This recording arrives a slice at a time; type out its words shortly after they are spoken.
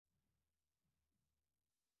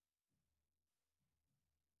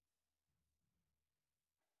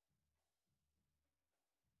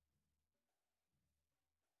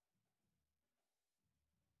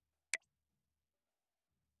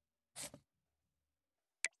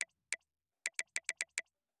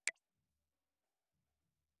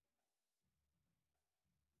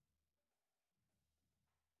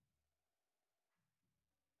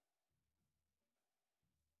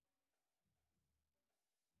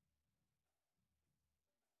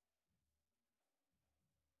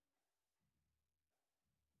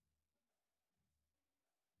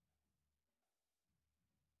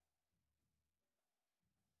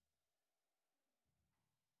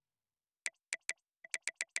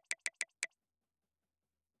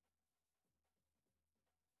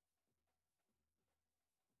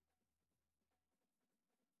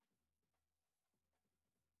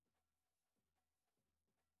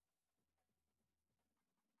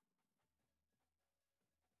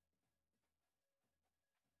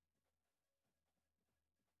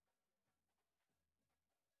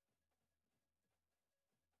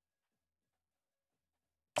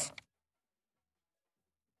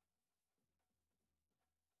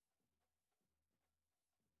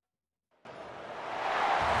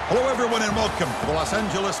Hello, everyone, and welcome to the Los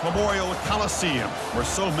Angeles Memorial Coliseum, where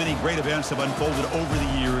so many great events have unfolded over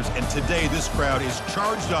the years, and today this crowd is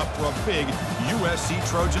charged up for a big USC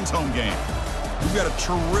Trojans home game. We've got a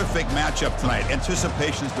terrific matchup tonight.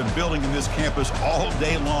 Anticipation has been building in this campus all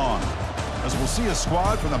day long, as we'll see a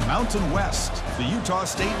squad from the Mountain West, the Utah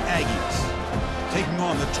State Aggies, taking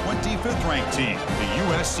on the 25th ranked team, the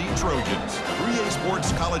USC Trojans. 3A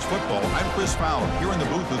Sports College Football, I'm Chris Fowler, here in the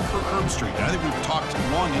booth with Kirk Herbstreit. And I think we've talked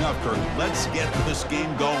long enough, Kirk. Let's get this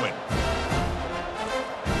game going.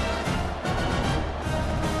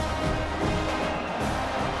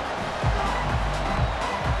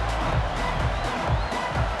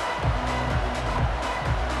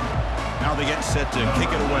 Now they get set to kick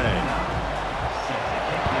it away.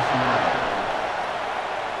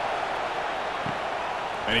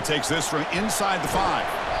 And he takes this from inside the 5.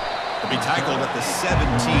 To be tackled at the 17.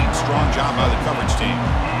 Strong job by the coverage team.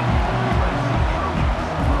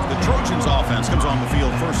 The Trojans offense comes on the field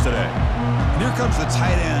first today. And here comes the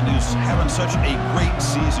tight end who's having such a great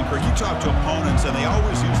season. Kirk, you talk to opponents and they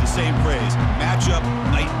always use the same phrase, matchup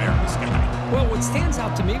nightmare, this guy. Well, what stands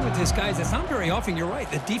out to me with this guy is it's not very often, you're right,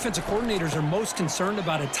 that defensive coordinators are most concerned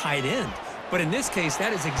about a tight end. But in this case,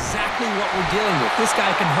 that is exactly what we're dealing with. This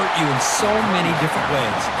guy can hurt you in so many different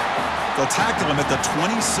ways. They'll tackle him at the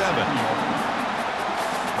 27.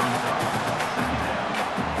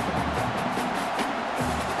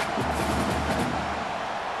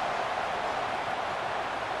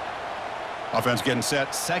 Offense getting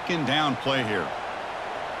set. Second down play here.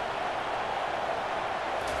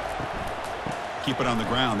 Keep it on the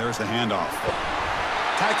ground. There's the handoff.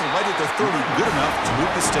 Tackle right at the 30. Good enough to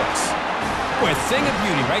move the sticks. Boy, a thing of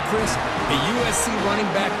beauty, right, Chris? A USC running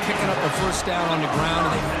back picking up a first down on the ground,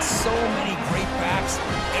 and they've got so many great backs,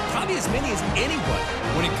 and probably as many as anybody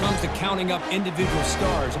when it comes to counting up individual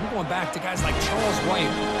stars. And we're going back to guys like Charles White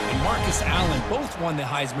and Marcus Allen, both won the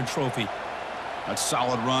Heisman Trophy. That's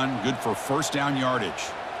solid run, good for first down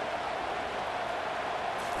yardage.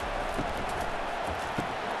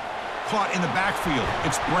 Caught in the backfield.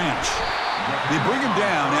 It's Branch. They bring him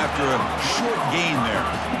down after a short gain there.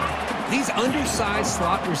 These undersized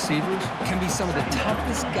slot receivers can be some of the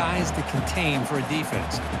toughest guys to contain for a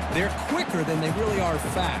defense. They're quicker than they really are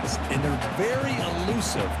fast, and they're very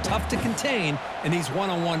elusive, tough to contain in these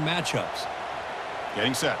one-on-one matchups.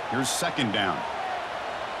 Getting set. Here's second down.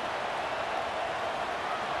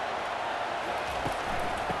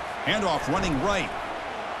 Handoff running right.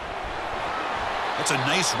 That's a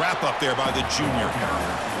nice wrap up there by the junior.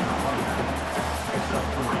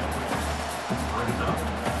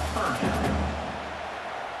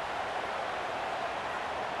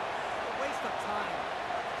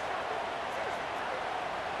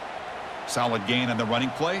 Solid gain on the running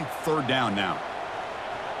play. Third down now.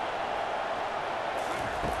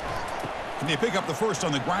 Can they pick up the first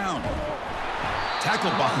on the ground?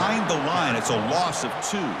 Tackled behind the line. It's a loss of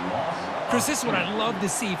 2. Chris, this is what I love to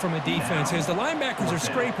see from a defense is the linebackers are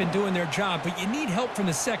scraping, doing their job, but you need help from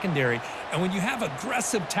the secondary. And when you have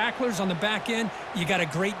aggressive tacklers on the back end, you got a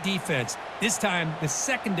great defense. This time, the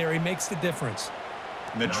secondary makes the difference.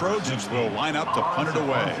 And the Trojans will line up to punt it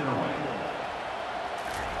away.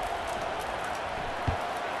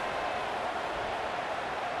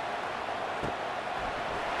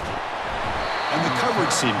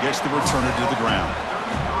 Coverage team gets the returner to the ground.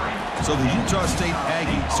 So the Utah State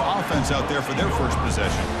Aggies offense out there for their first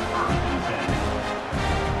possession.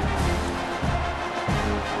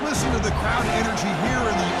 Listen to the crowd energy here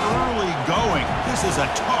in the early going. This is a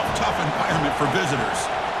tough environment for visitors.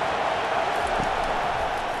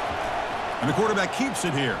 And the quarterback keeps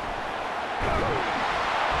it here.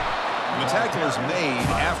 And the tackle is made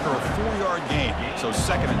after a 4-yard gain, so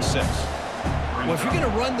 2nd and 6. Well, if you're going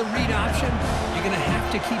to run the read option, you're going to have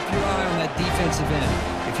to keep your eye on that defensive end.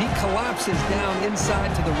 If he collapses down inside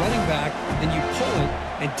to the running back, then you pull it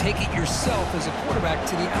and take it yourself as a quarterback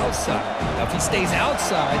to the outside. Now, if he stays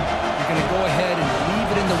outside, you're going to go ahead and leave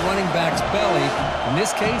it in the running back's belly. In this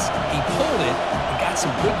case, he pulled it and got some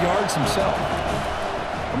good yards himself.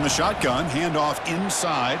 From the shotgun, handoff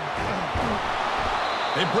inside.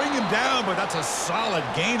 They bring him down, but that's a solid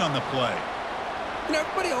gain on the play. You know,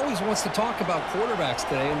 everybody always wants to talk about quarterbacks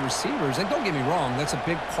today and receivers, and don't get me wrong, that's a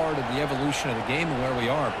big part of the evolution of the game and where we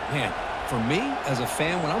are. But, man, for me, as a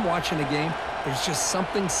fan, when I'm watching a game, there's just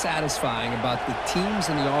something satisfying about the teams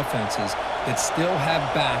and the offenses that still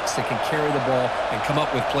have backs that can carry the ball and come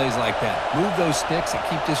up with plays like that. Move those sticks and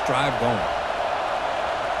keep this drive going.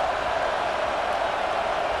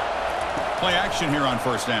 Play action here on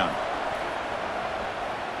first down.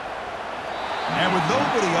 And with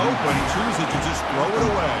nobody open, he chooses to just throw it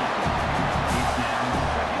away.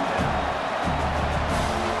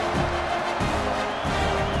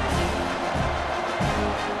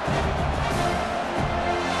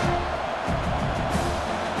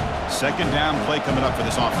 second down play coming up for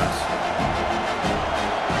this offense.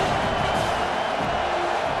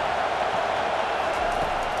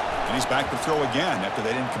 And he's back to throw again after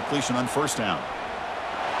that incompletion on first down.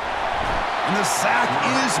 And the sack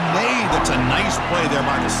is made. That's a nice play there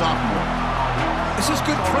by the sophomore. This is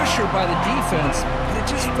good pressure by the defense, but it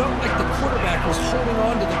just felt like the quarterback was holding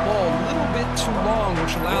on to the ball a little bit too long,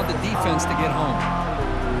 which allowed the defense to get home.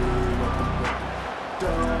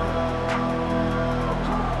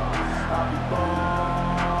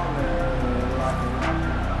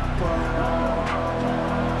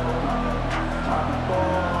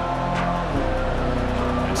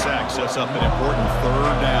 And sack sets up an important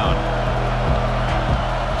third down.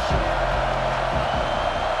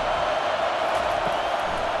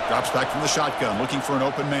 Drops back from the shotgun, looking for an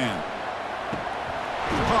open man.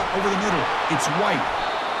 Caught over the middle. It's White.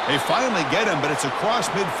 They finally get him, but it's across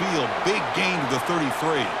midfield. Big gain to the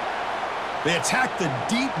 33. They attack the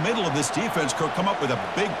deep middle of this defense, Kirk, come up with a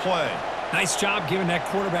big play. Nice job giving that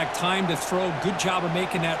quarterback time to throw. Good job of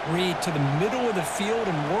making that read to the middle of the field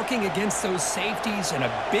and working against those safeties, and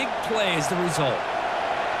a big play is the result.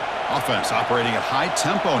 Offense operating at high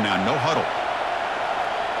tempo now, no huddle.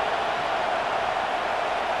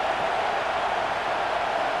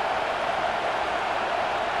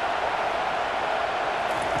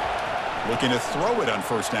 Looking to throw it on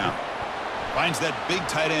first down. Finds that big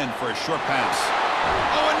tight end for a short pass.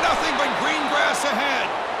 Oh, and nothing but green grass ahead.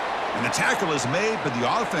 And the tackle is made, but the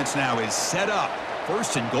offense now is set up.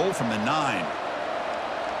 First and goal from the 9.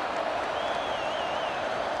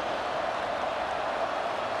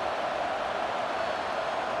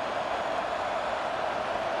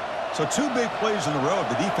 So 2 big plays in a row.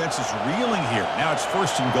 The defense is reeling here. Now it's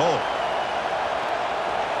first and goal.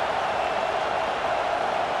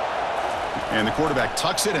 And the quarterback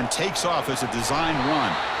tucks it and takes off as a design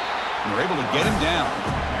run. And they're able to get him down.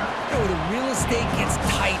 You know, the real estate gets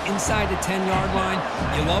tight inside the 10-yard line.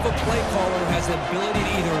 You love a play caller who has the ability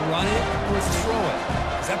to either run it or throw it,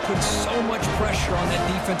 because that puts so much pressure on that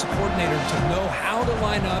defensive coordinator to know how to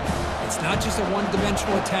line up. It's not just a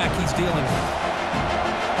one-dimensional attack he's dealing with.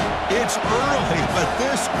 It's early, but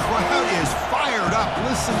this crowd is fired up.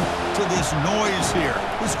 Listen to this noise here.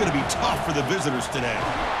 This is going to be tough for the visitors today.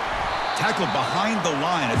 Tackled behind the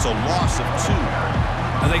line. It's a loss of 2.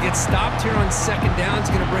 Now they get stopped here on second down.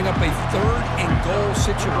 It's going to bring up a third and goal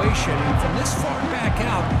situation. And from this far back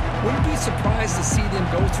out, wouldn't be surprised to see them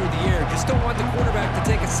go through the air. Just don't want the quarterback to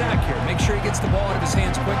take a sack here. Make sure he gets the ball out of his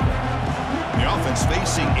hands quickly. The offense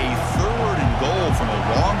facing a third and goal from a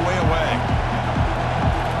long way away.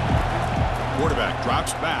 Quarterback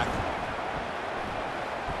drops back.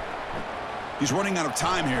 He's running out of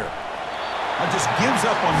time here. Just gives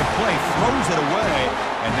up on the play, throws it away,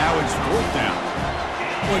 and now it's fourth down.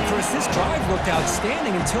 Boy, Chris, this drive looked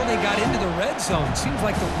outstanding until they got into the red zone. Seems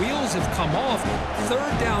like the wheels have come off.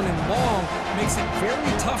 Third down and long makes it very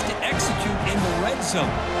tough to execute in the red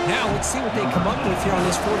zone. Now let's see what they come up with here on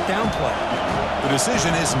this fourth down play. The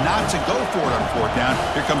decision is not to go for it on fourth down.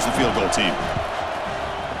 Here comes the field goal team.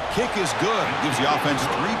 Kick is good. Gives the offense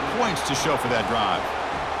 3 points to show for that drive.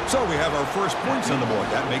 So we have our first points on the board.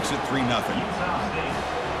 That makes it 3-0. Utah State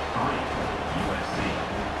 3, USC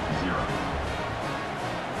 0.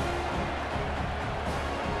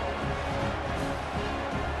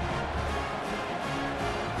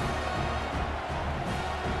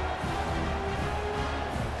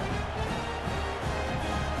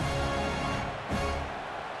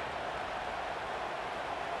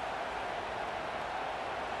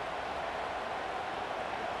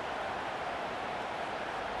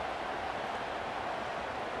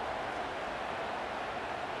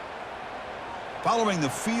 Following the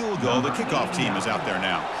field goal, the kickoff team is out there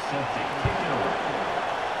now.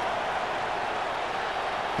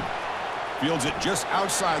 Fields it just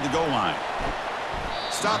outside the goal line.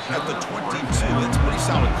 Stop at the 22. That's pretty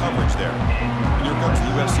solid coverage there. And here comes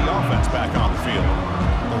the USC offense back on the field.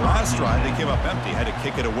 The last drive, they came up empty, had to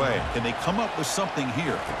kick it away. Can they come up with something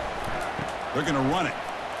here? They're going to run it.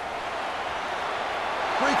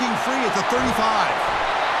 Breaking free at the 35.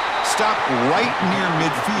 Stop right near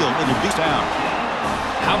midfield. It'll be down.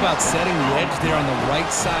 How about setting the edge there on the right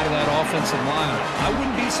side of that offensive line? I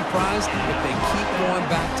wouldn't be surprised if they keep going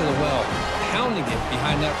back to the well, pounding it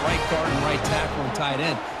behind that right guard and right tackle and tight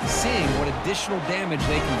end, seeing what additional damage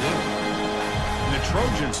they can do. And the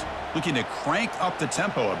Trojans looking to crank up the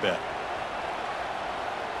tempo a bit.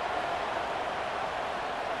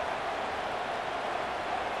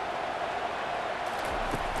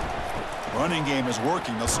 Running game is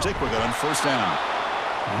working. They'll stick with it on first down.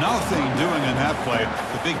 Nothing doing in that play.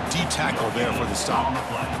 The big D tackle there for the stop.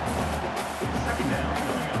 Second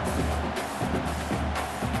down.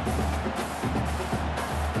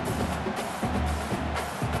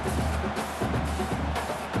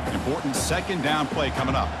 important second down play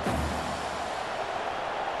coming up.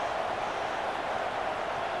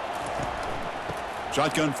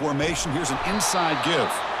 Shotgun formation. Here's an inside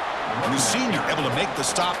give. And the senior able to make the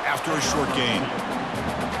stop after a short gain.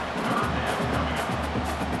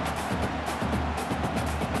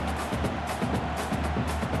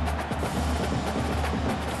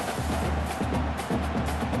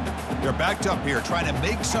 They're backed up here, trying to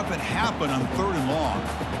make something happen on 3rd and long.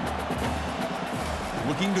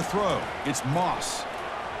 Looking to throw. It's Moss.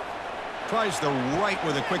 Tries the right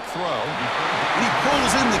with a quick throw. And he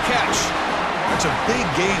pulls in the catch. That's a big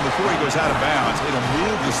gain before he goes out of bounds. It'll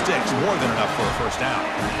move the sticks more than enough for a first down.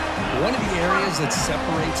 One of the areas that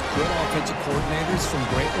separates good offensive coordinators from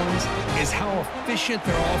great ones is how efficient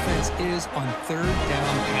their offense is on 3rd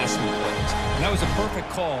down passing plays. And that was a perfect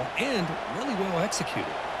call and really well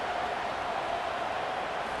executed.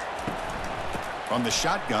 From the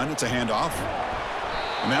shotgun, it's a handoff.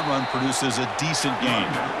 And that run produces a decent gain.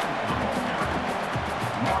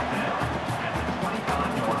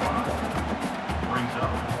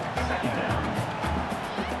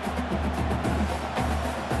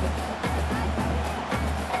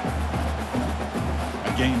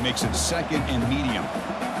 A gain makes it 2nd and medium.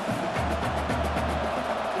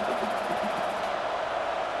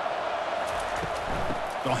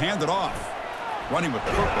 They'll hand it off. Running with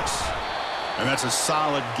purpose. And that's a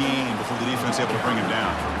solid gain before the defense able to bring him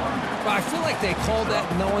down. Well, I feel like they called that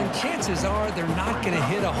knowing chances are they're not going to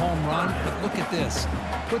hit a home run. But look at this.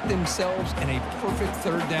 Put themselves in a perfect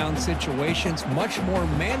 3rd down situations, much more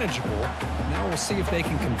manageable. Now we'll see if they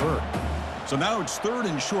can convert. So now it's 3rd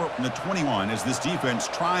and short from the 21 as this defense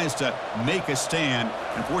tries to make a stand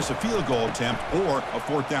and force a field goal attempt or a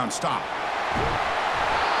 4th down stop.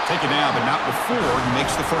 Take it down, but not before he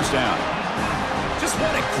makes the first down. Just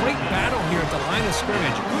what a great battle here at the line of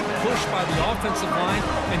scrimmage. Good push by the offensive line,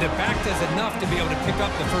 and the back does enough to be able to pick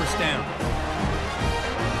up the first down.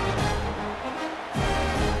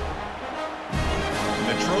 And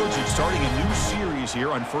the Trojans starting a new series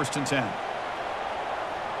here on 1st and 10.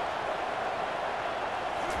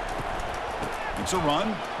 It's a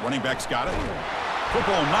run. Running back's got it.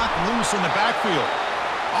 Football knocked loose in the backfield.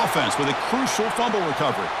 Offense with a crucial fumble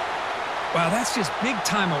recovery. Wow, that's just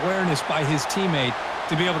big-time awareness by his teammate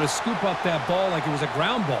to be able to scoop up that ball like it was a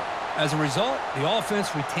ground ball. As a result, the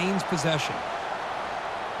offense retains possession.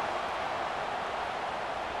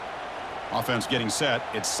 Offense getting set.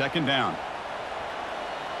 It's 2nd down.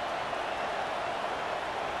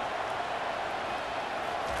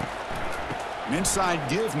 An inside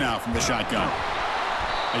give now from the shotgun.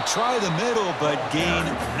 They try the middle, but gain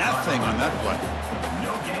nothing on that play.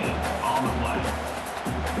 No gain on the play.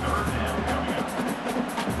 3rd down coming up.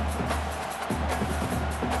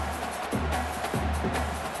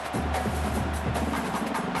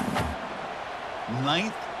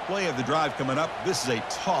 9th play of the drive coming up. This is a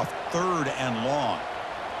tough 3rd and long.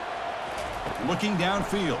 Looking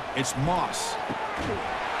downfield, it's Moss.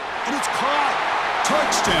 And it's caught.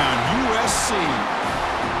 Touchdown, USC.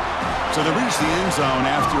 So they reach the end zone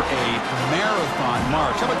after a marathon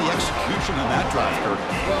march. How about the execution on that drive, Kurt?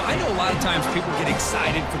 Well, I know a lot of times people get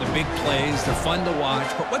excited for the big plays. They're fun to watch.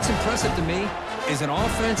 But what's impressive to me is an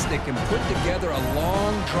offense that can put together a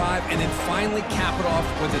long drive and then finally cap it off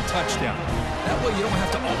with a touchdown. That way you don't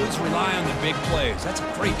have to always rely on the big plays. That's a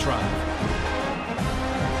great drive.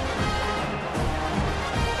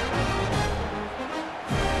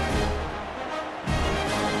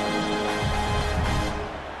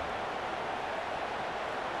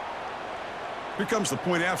 Here comes the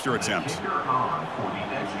point after attempt. Kicker on for the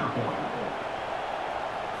extra point.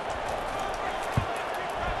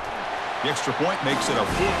 The extra point makes it a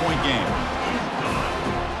 4-point game.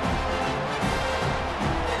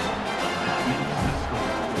 That means the score: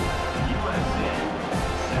 USC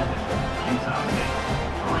 7, Utah State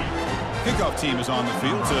 3. Kickoff team is on the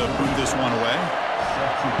field to move this one away.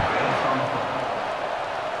 Set to base on the play.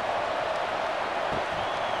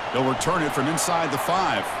 They'll return it from inside the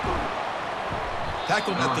 5.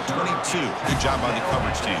 Tackled at the 22. Good job by the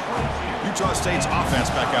coverage team. Utah State's offense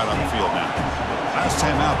back out on the field now. Last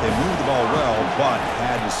time out, they moved the ball well, but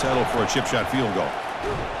had to settle for a chip shot field goal.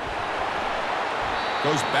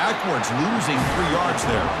 Goes backwards, losing 3 yards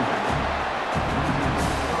there.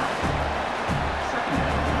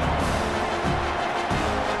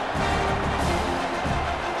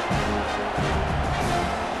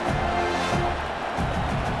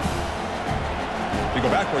 Go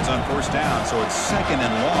backwards on 1st down, so it's 2nd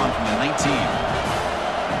and long from the 19.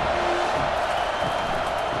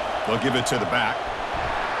 They'll give it to the back.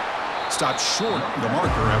 Stopped short of the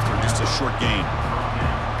marker after just a short gain.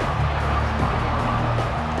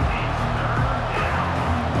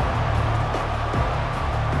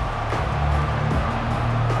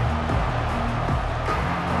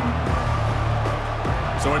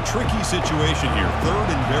 So a tricky situation here. Third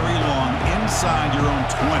and very long inside your own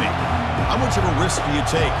 20. How much of a risk do you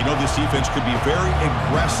take? You know this defense could be very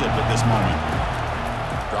aggressive at this moment.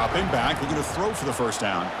 Dropping back, looking to throw for the first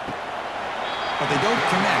down. But they don't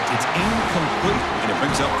connect. It's incomplete, and it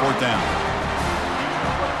brings up fourth down.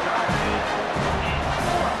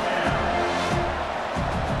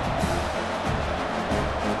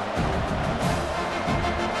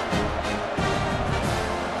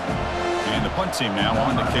 And the punt team now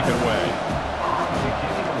on to kick it away.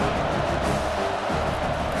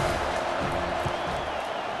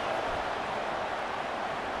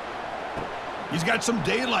 He's got some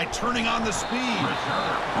daylight turning on the speed.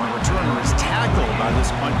 And the returner is tackled by this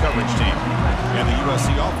punt coverage team. And the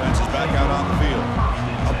USC offense is back out on the field.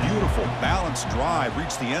 A beautiful, balanced drive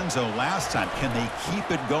reached the end zone last time. Can they keep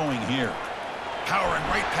it going here? Powering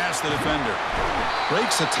right past the defender.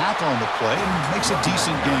 Breaks a tackle on the play and makes a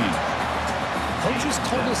decent gain. Coaches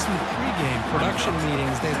told us in the pregame production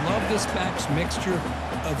meetings they love this back's mixture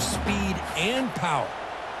of speed and power.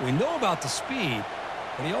 We know about the speed,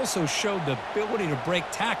 but he also showed the ability to break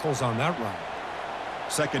tackles on that run.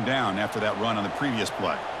 Second down after that run on the previous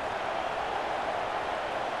play.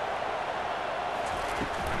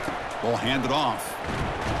 Ball handed off.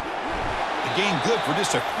 The gain good for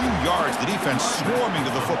just a few yards. The defense swarming to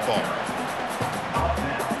the football.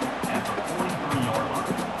 At the 43-yard line.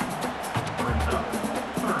 Brings up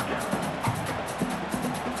third down.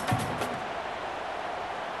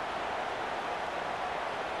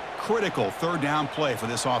 Critical third down play for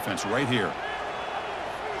this offense right here.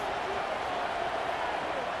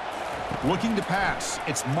 Looking to pass.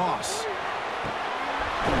 It's Moss.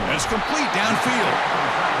 And it's complete downfield.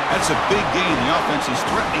 That's a big gain. The offense is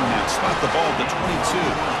threatening that. Spot the ball at the 22.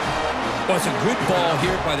 Well, it's a good ball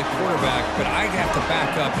here by the quarterback, but I have to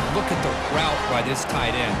back up and look at the route by this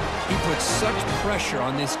tight end. He puts such pressure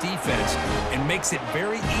on this defense and makes it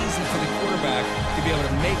very easy for the quarterback to be able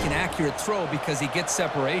to make an accurate throw because he gets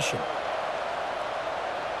separation.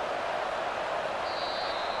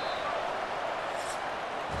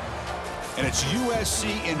 And it's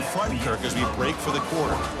USC in front, Kirk, as we break for the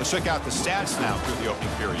quarter. Let's check out the stats now through the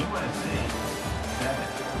opening period. USC 7,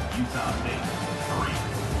 Utah State 3.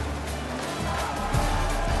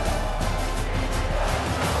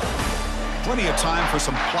 Plenty of time for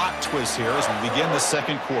some plot twists here as we begin the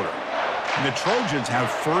second quarter. And the Trojans have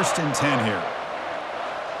first and 10 here.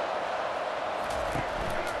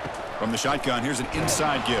 From the shotgun, here's an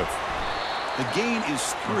inside give. The gain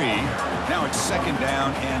is 3. Now it's second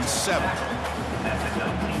down and 7. At the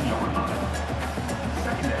 19-yard line.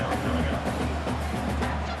 Second down coming up.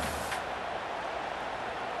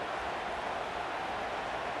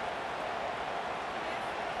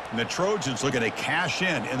 And the Trojans looking to cash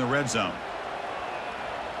in the red zone.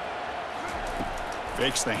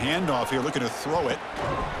 Fakes the handoff here, looking to throw it.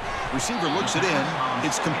 Receiver looks it in.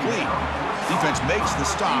 It's complete. Defense makes the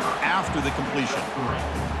stop after the completion.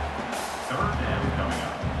 Third down coming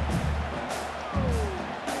up.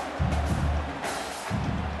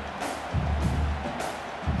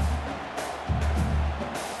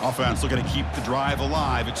 Offense looking to keep the drive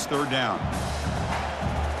alive. It's third down.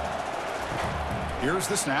 Here's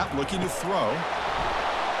the snap, looking to throw.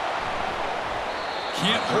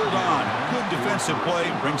 Can't hold on. Good defensive play.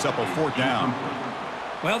 Brings up a fourth down.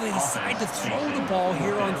 Well, they decide to throw the ball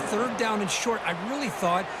here on third down and short. I really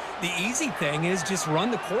thought the easy thing is just run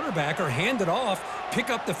the quarterback or hand it off, pick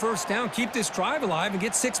up the first down, keep this drive alive, and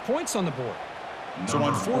get 6 points on the board. So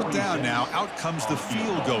on fourth down now, out comes the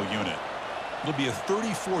field goal unit. It'll be a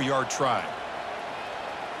 34-yard try.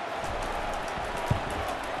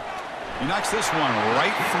 He knocks this one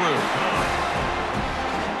right through.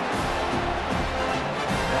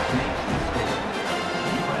 That makes the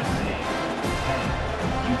score USC 10,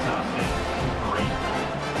 Utah State 3.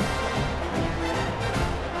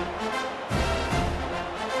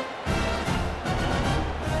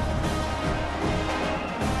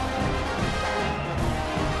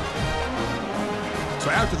 So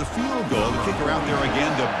after the field goal, the kicker out there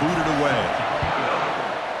again to boot it away.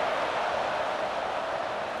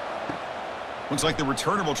 Looks like the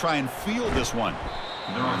returner will try and field this one.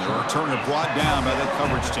 And the returner brought down by that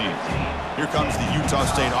coverage team. Here comes the Utah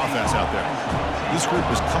State offense out there. This group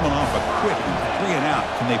is coming off a quick 3 and out.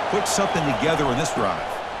 Can they put something together in this drive?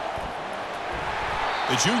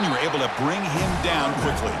 The junior able to bring him down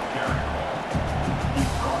quickly. He's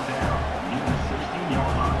brought down near the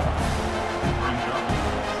 16-yard line. Brings up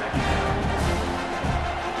second down.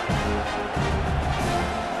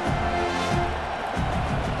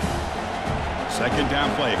 Second down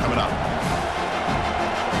play coming up.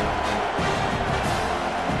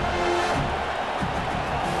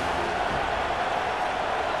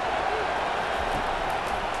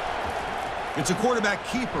 It's a quarterback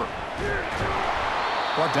keeper.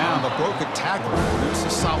 Brought down, but broke a tackle. It's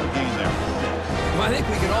a solid game there. Well, I think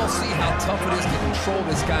we can all see how tough it is to control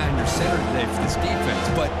this guy under center today for this defense,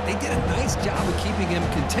 but they did a nice job of keeping him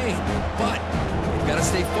contained. But they've got to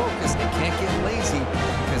stay focused. They can't get lazy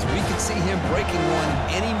because we could see him breaking one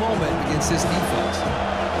any moment against this defense.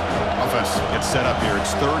 Offense gets set up here.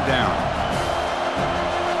 It's third down.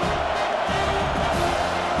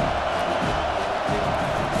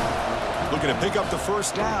 Looking to pick up the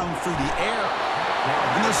first down through the air.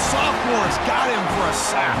 And the sophomore's got him for a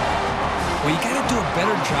sack. Well, you got to do a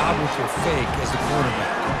better job with your fake as the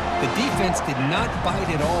quarterback. The defense did not bite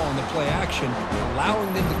at all on the play action,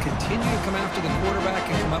 allowing them to continue to come after the quarterback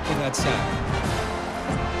and come up with that sack.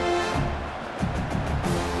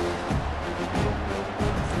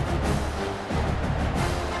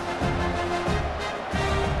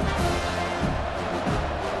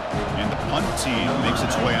 And the punt team makes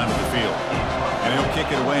its way onto the field. And he'll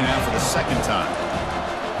kick it away now for the second time.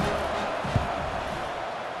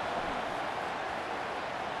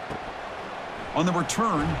 On the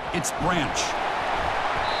return, it's Branch.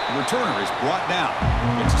 The returner is brought down.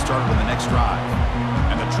 Gets it started with the next drive.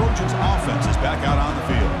 And the Trojans offense is back out on the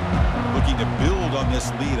field. Looking to build on this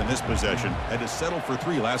lead in this possession. Had to settle for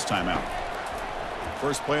 3 last time out.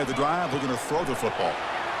 First play of the drive, looking to throw the football.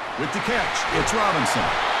 With the catch, it's Robinson.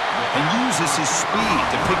 And uses his speed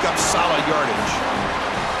to pick up solid yardage.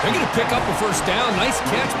 They're going to pick up a first down. Nice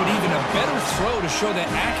catch, but even a better throw to show that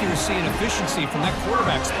accuracy and efficiency from that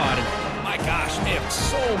quarterback spot. And my gosh, they have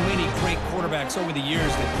so many great quarterbacks over the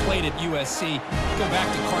years that played at USC. Go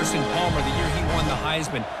back to Carson Palmer, the year he won the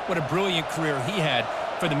Heisman. What a brilliant career he had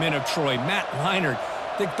for the men of Troy. Matt Leinart,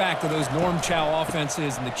 think back to those Norm Chow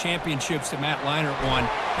offenses and the championships that Matt Leinart won.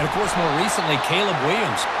 And, of course, more recently, Caleb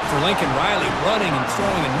Williams for Lincoln Riley, running and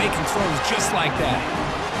throwing and making throws just like that.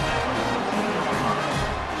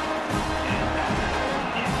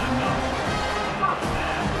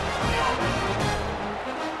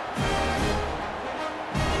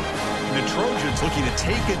 The Trojans looking to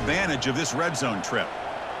take advantage of this red zone trip.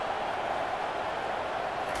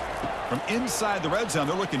 From inside the red zone,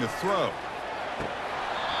 they're looking to throw.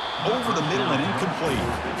 Over the middle and incomplete.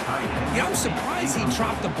 Yeah, I'm surprised he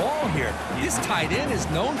dropped the ball here. This tight end is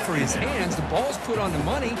known for his hands. The ball's put on the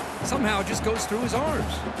money. Somehow it just goes through his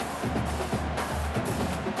arms.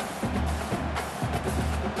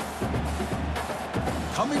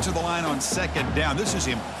 Coming to the line on second down. This is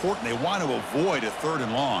important. They want to avoid a 3rd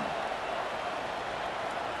and long.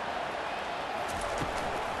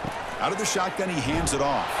 Out of the shotgun, he hands it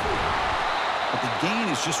off. But the gain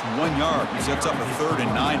is just 1 yard. He sets up a 3rd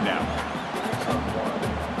and 9 now.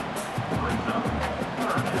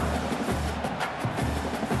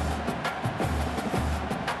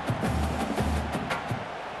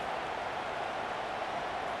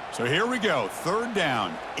 So here we go. 3rd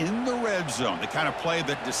down in the red zone. The kind of play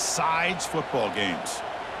that decides football games.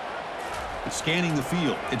 Scanning the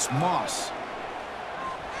field. It's Moss.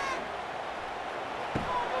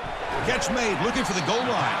 Catch made, looking for the goal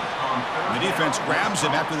line. And the defense grabs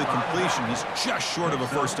him after the completion. He's just short of a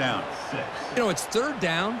first down. You know, it's 3rd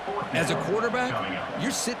down. As a quarterback, you're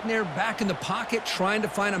sitting there back in the pocket trying to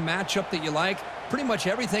find a matchup that you like. Pretty much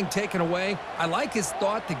everything taken away. I like his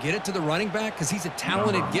thought to get it to the running back because he's a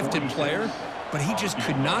talented, gifted player, but he just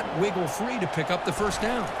could not wiggle free to pick up the first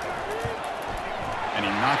down. And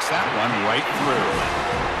he knocks that one right through.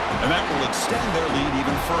 And that will extend their lead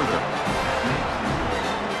even further.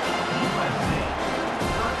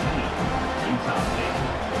 Utah State,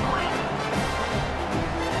 3.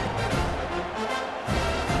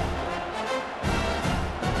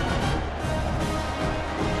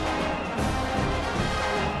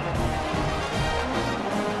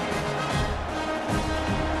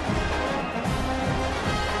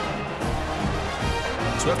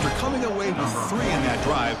 So after coming away with 3 in that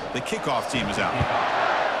drive, the kickoff team is out.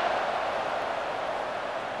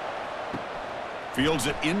 Fields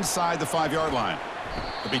it inside the 5-yard line.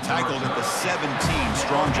 He'll be tackled at the 17.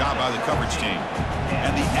 Strong job by the coverage team.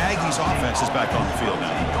 And the Aggies offense is back on the field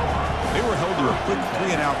now. They were held to a quick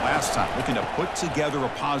 3-and-out last time, looking to put together a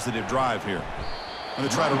positive drive here. Going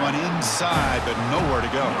to try to run inside, but nowhere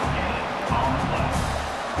to go.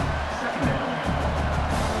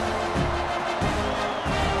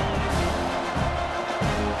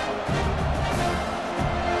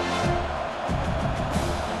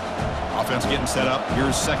 Offense getting set up.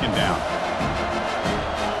 Here's 2nd down.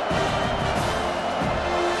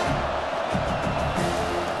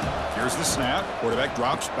 Here's the snap. Quarterback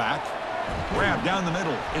drops back. Grab down the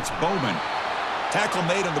middle. It's Bowman. Tackle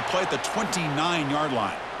made on the play at the 29-yard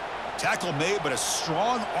line. Tackle made, but a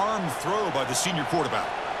strong arm throw by the senior quarterback.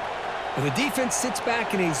 Well, the defense sits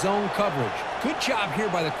back in a zone coverage. Good job here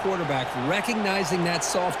by the quarterback, recognizing that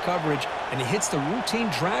soft coverage, and he hits the routine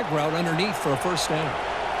drag route underneath for a first down.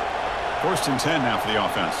 1st and 10 now for the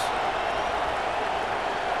offense.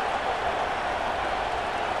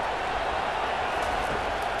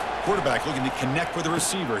 Quarterback looking to connect with the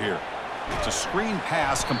receiver here. It's a screen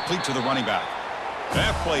pass complete to the running back.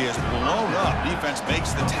 That play is blown up. Defense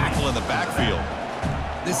makes the tackle in the backfield.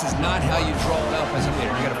 This is not how you draw it up as a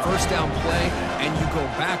leader. You got a first down play, and you go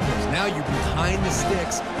backwards. Now you're behind the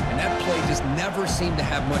sticks, and that play just never seemed to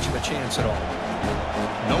have much of a chance at all.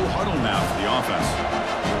 No huddle now for the offense.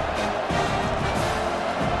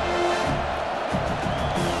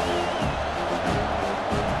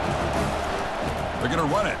 They're going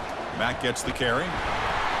to run it. Mack gets the carry.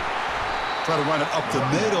 Try to run it up the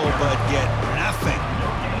middle, but get nothing.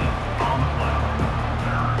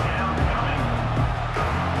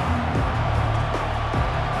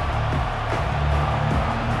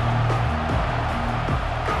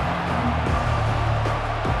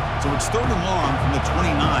 So it's 3rd and long from the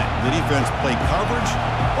 29. The defense play coverage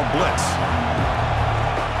or blitz.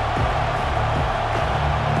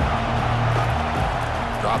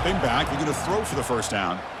 Dropping back, they're going to throw for the first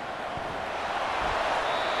down.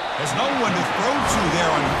 There's no one to throw to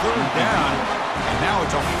there on 3rd down, and now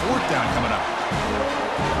it's a 4th down coming up.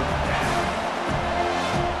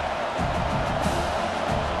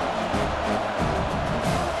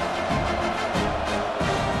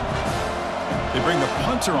 They bring the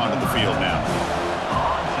punter onto the field now.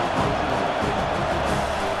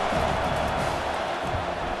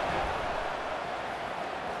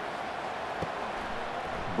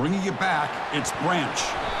 Bringing it back, it's Branch.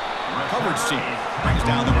 Coverage team brings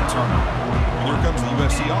down the returner. And here comes the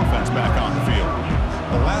USC offense back on the field.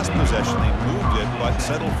 The last possession, they moved it, but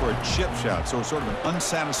settled for a chip shot, so it's sort of an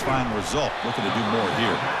unsatisfying result. Looking to do more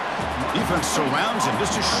here. Defense surrounds him.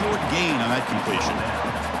 Just a short gain on that completion.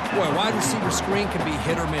 Boy, a wide receiver screen can be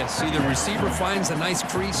hit or miss. Either receiver finds a nice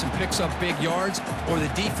crease and picks up big yards, or the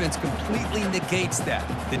defense completely negates that.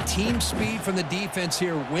 The team speed from the defense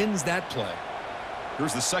here wins that play.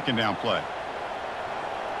 Here's the 2nd down play.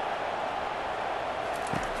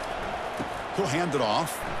 He'll hand it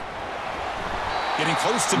off. Getting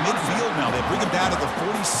close to midfield now. They bring him down to the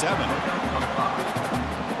 47.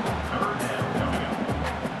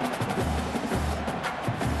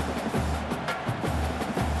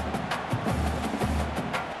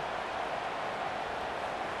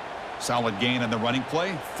 Solid gain on the running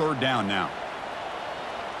play. 3rd down now.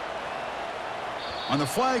 On the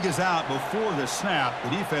flag is out before the snap. The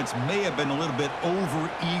defense may have been a little bit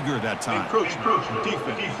over-eager that time.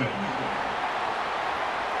 Defense.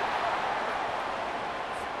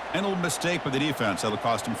 And a little mistake by the defense. That'll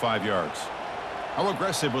cost him 5 yards. How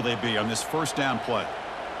aggressive will they be on this 1st down play?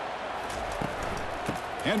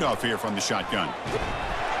 Handoff here from the shotgun.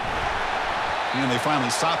 And they finally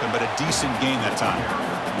stop him, but a decent gain that time.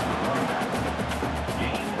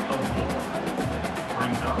 Gain of 4.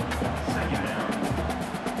 Brings up 2nd down.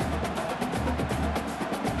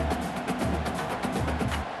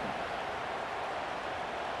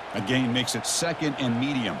 A gain makes it 2nd and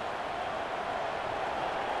medium.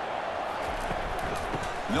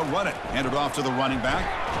 And they'll run it. Hand it off to the running back.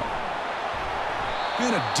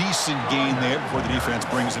 And a decent gain there before the defense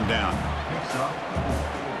brings him down. Picks up.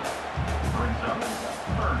 Brings up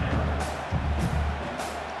 3rd down.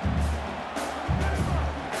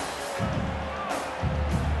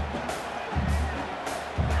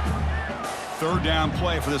 Third down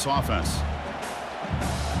play for this offense.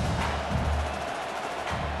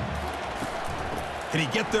 Can he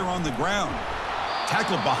get there on the ground?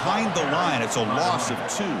 Tackled behind the line. It's a loss of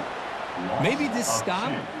 2. Maybe this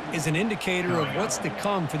stop is an indicator of what's to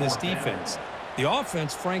come for this defense. The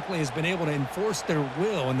offense, frankly, has been able to enforce their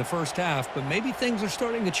will in the first half, but maybe things are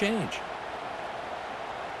starting to change.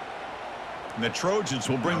 And the Trojans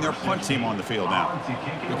will bring their punt team on the field now.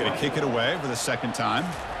 They're going to kick it away for the 2nd time.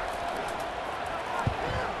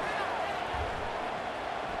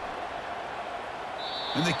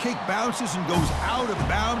 And the kick bounces and goes out of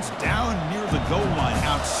bounds down near the goal line.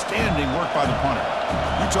 Outstanding work by the punter.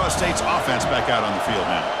 Utah State's offense back out on the field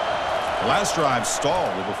now. The last drive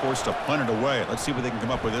stalled. They were forced to punt it away. Let's see what they can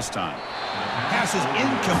come up with this time. Pass is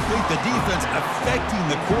incomplete. The defense affecting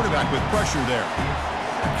the quarterback with pressure there.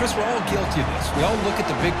 Chris, we're all guilty of this. We all look at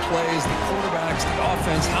the big plays, the quarterbacks, the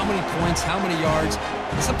offense, how many points, how many yards.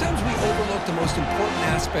 And sometimes we overlook the most important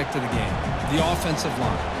aspect of the game, the offensive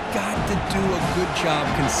line. Got to do a good job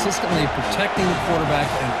consistently protecting the quarterback,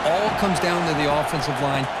 and it all comes down to the offensive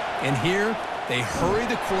line. And here, They hurry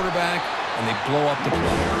the quarterback, and they blow up the play.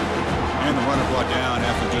 And the runner brought down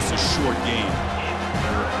after just a short gain.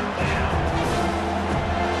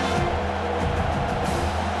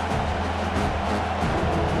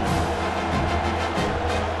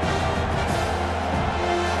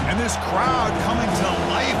 And this crowd coming to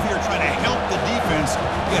life here, trying to help the defense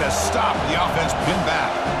get a stop. The offense pinned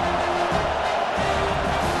back.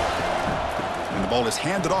 And the ball is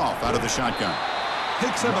handed off out of the shotgun.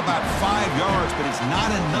 Picks up about 5 yards, but it's not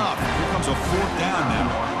enough. Here comes a 4th down now.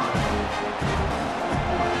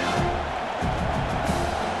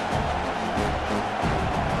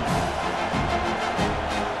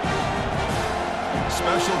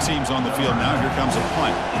 Special teams on the field now. Here comes a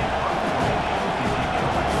punt.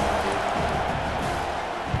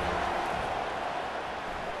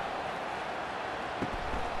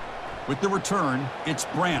 With the return, it's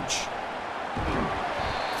Branch.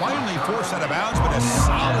 Finally forced out of bounds, but a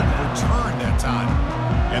solid return that time.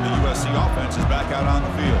 And the USC offense is back out on the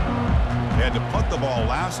field. They had to punt the ball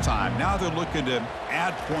last time. Now they're looking to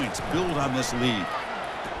add points, build on this lead.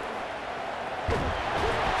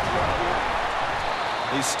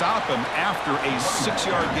 They stop him after a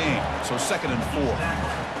 6-yard gain, so 2nd and 4.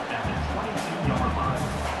 At the 22-yard line.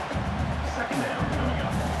 2nd down coming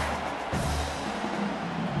up.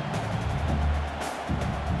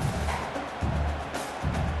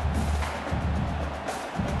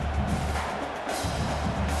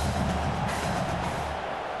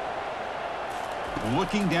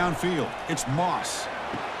 Looking downfield, it's Moss.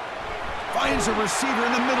 Finds a receiver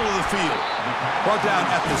in the middle of the field. Brought down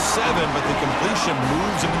at the 7, but the completion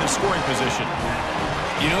moves him into scoring position.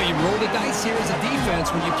 You know, you roll the dice here as a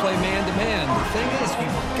defense when you play man-to-man. The thing is,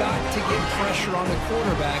 you've got to get pressure on the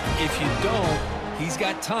quarterback. If you don't, he's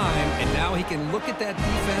got time, and now he can look at that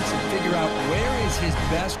defense and figure out where is his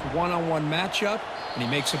best one-on-one matchup, and he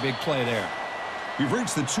makes a big play there. We've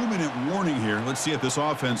reached the 2-minute warning here. Let's see if this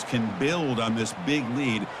offense can build on this big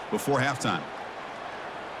lead before halftime.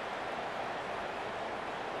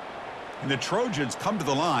 And the Trojans come to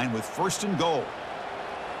the line with 1st and goal.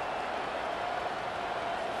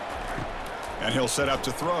 And he'll set up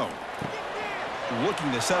to throw.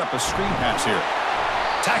 Looking to set up a screen pass here.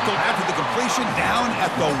 Tackled after the completion, down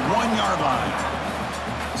at the 1-yard line.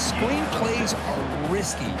 Screen plays are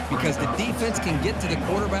risky because the defense can get to the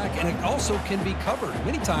quarterback, and it also can be covered.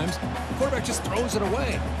 Many times, the quarterback just throws it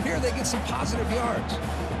away. Here they get some positive yards.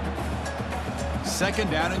 2nd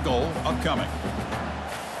down and goal upcoming.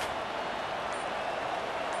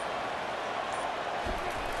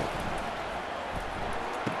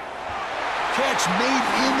 Catch made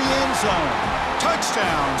in the end zone.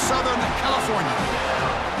 Touchdown, Southern California.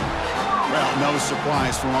 Well, no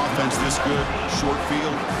surprise from offense this good. Short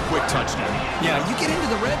field, quick touchdown. Yeah, you get into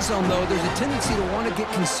the red zone, though, there's a tendency to want to get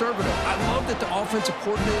conservative. I love that the offensive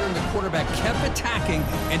coordinator and the quarterback kept attacking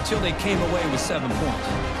until they came away with 7 points.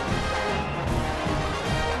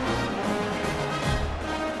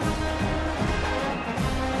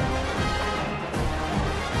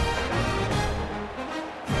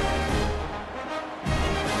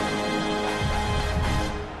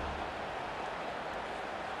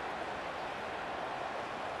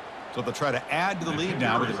 So they'll try to add to the lead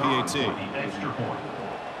now with the PAT.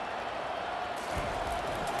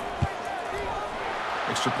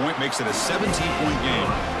 Extra point makes it a 17-point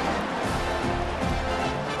game.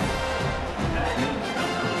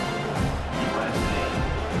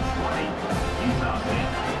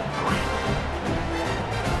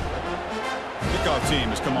 Kickoff team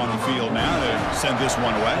has come on the field now to send this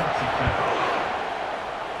one away.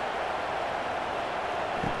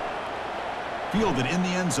 Fielded in the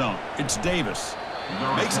end zone. It's Davis.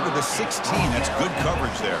 Makes it to the 16. That's good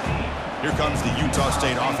coverage there. Here comes the Utah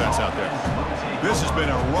State offense out there. This has been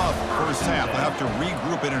a rough first half. They'll have to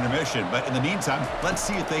regroup at intermission. But in the meantime, let's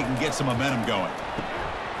see if they can get some momentum going.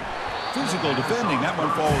 Physical defending. That one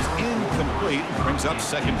falls incomplete. Brings up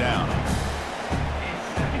 2nd down.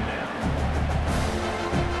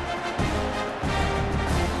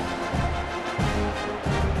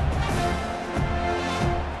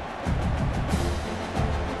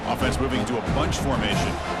 Offense moving into a bunch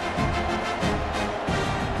formation.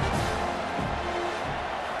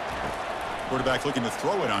 Quarterback looking to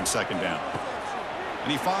throw it on 2nd down.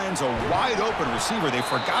 And he finds a wide-open receiver. They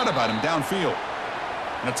forgot about him downfield.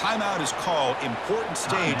 And a timeout is called. Important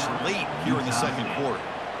stage late here in the 2nd quarter.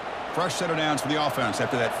 Fresh set of downs for the offense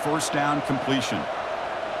after that 1st down completion.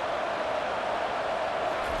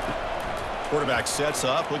 Quarterback sets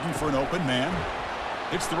up, looking for an open man.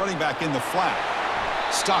 Hits the running back in the flat.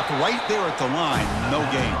 Stopped right there at the line. No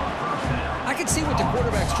gain. I can see what the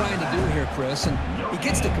quarterback's trying to do here, Chris, and he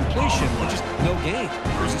gets the completion, but just no gain.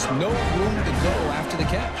 There's just no room to go after the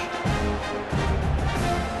catch.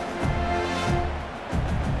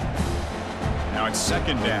 Now it's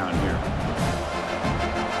second down here.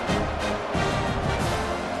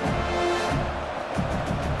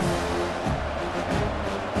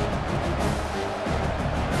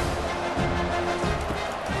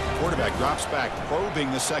 Quarterback drops back,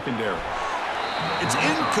 probing the secondary. It's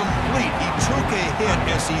incomplete. He took a hit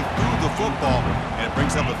as he threw the football, and it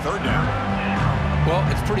brings up a third down. Well,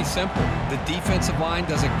 it's pretty simple. The defensive line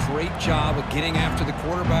does a great job of getting after the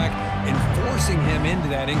quarterback and forcing him into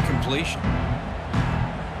that incompletion.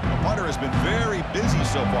 The punter has been very busy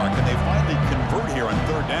so far. Can they finally convert here on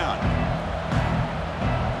third down?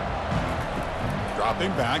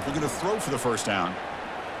 Dropping back, looking to throw for the first down.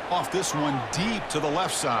 Off this one deep to the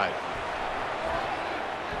left side.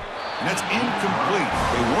 And that's incomplete.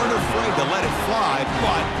 They weren't afraid to let it fly,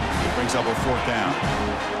 but it brings up a fourth down.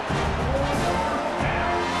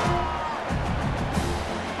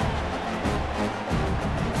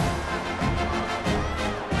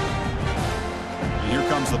 And here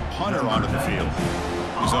comes the punter onto the field.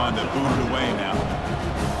 He's on to boot it away now.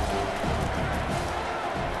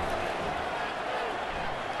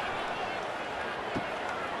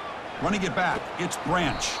 Running it back, it's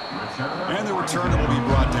Branch. And the return will be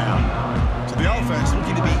brought down. So the offense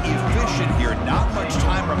looking to be efficient here. Not much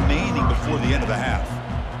time remaining before the end of the half.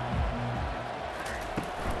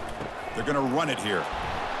 They're going to run it here.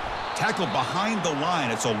 Tackled behind the line.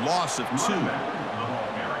 It's a loss of 2.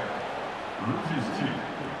 Loses 2.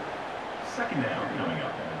 Second down coming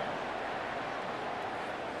up.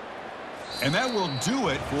 And that will do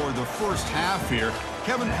it for the first half here.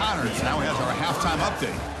 Kevin Connors now has our halftime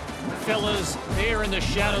update. Fellas, there in the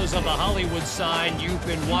shadows of the Hollywood sign, you've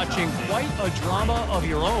been watching quite a drama of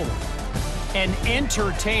your own. An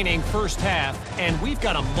entertaining first half, and we've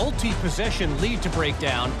got a multi-possession lead to break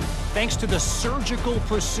down thanks to the surgical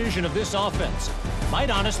precision of this offense.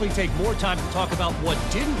 Might honestly take more time to talk about what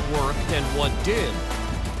didn't work than what did.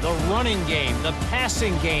 The running game, the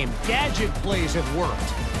passing game, gadget plays have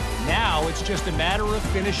worked. Now it's just a matter of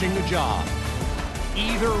finishing the job.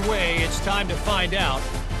 Either way, it's time to find out.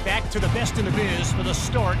 Back to the best in the biz for the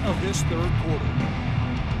start of this third quarter.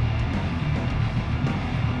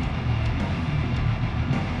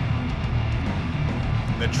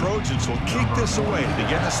 The Trojans will kick this away to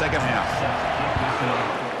begin the second half.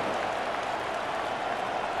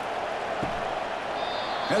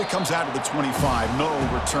 And it comes out to the 25. No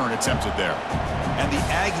return attempted there. And the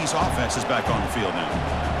Aggies offense is back on the field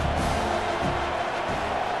now.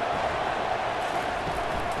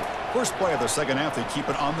 First play of the second half, they keep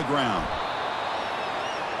it on the ground.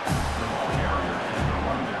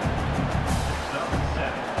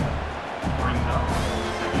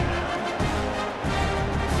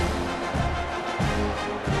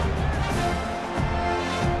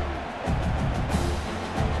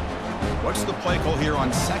 What's the play call here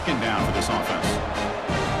on second down for this offense?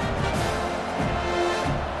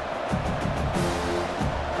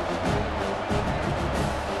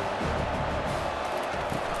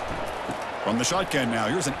 From the shotgun now,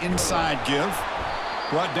 here's an inside give.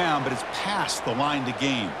 Brought down, but it's past the line to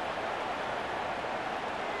gain.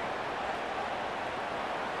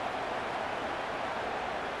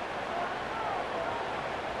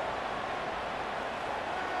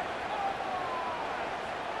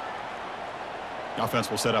 The offense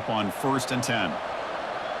will set up on 1st and 10.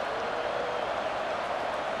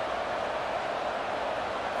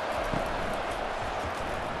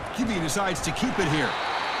 QB decides to keep it here.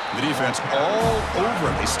 The defense all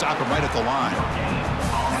over it. They stop him right at the line.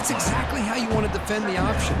 That's exactly how you want to defend the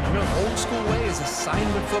option. You know, old school way is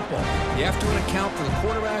assignment football. You have to account for the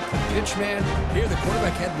quarterback, the pitch man. Here, the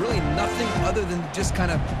quarterback had really nothing other than just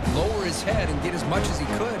kind of lower his head and get as much as he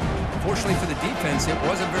could. Fortunately for the defense, it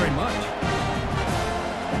wasn't very much.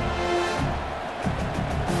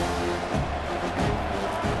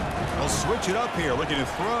 They'll switch it up here, looking to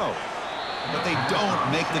throw. But they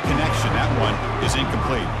don't make the connection. That one is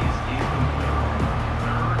incomplete.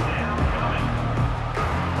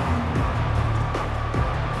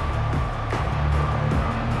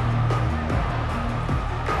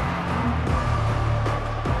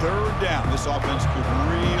 Third down. This offense could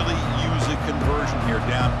really use a conversion here,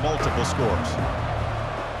 down multiple scores.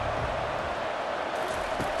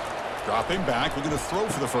 Dropping back, looking to throw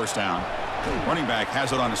for the first down. Running back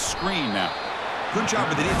has it on a screen now. Good job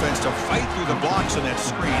with the defense to fight through the blocks on that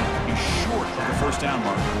screen. He's short of the first down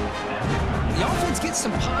marker. The offense gets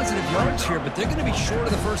some positive yards here, but they're going to be short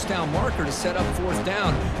of the first down marker to set up 4th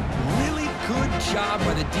down. Really Good job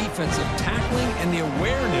by the defense of tackling and the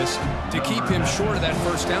awareness to keep him short of that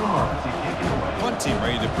first down mark. Punt team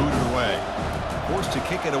ready to boot it away. Forced to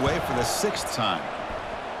kick it away for the 6th time.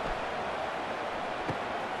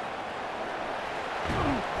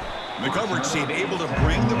 The coverage team able to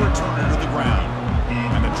bring the returner to the ground.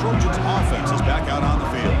 And the Trojans offense is back out on the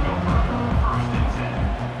field.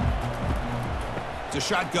 It's a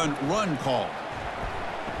shotgun run call.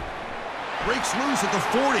 Breaks loose at the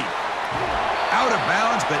 40. Out of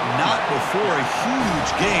bounds, but not before a huge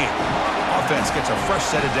gain. Offense gets a fresh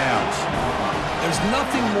set of downs. There's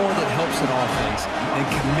nothing more that helps an offense than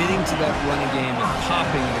committing to that running game and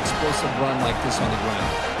popping an explosive run like this on the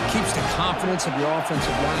ground. It keeps the confidence of your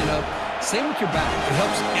offensive lineup. Same with your back. It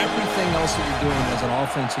helps everything else that you're doing as an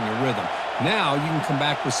offense in your rhythm. Now you can come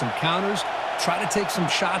back with some counters, try to take some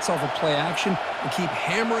shots off of play action, and keep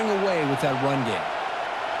hammering away with that run game.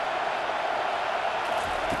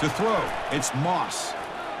 To throw, it's Moss.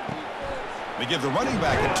 They give the running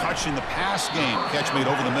back a touch in the pass game. Catch made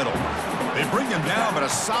over the middle. They bring him down, but a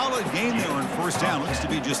solid gain there on first down. Looks to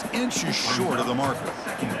be just inches short of the marker.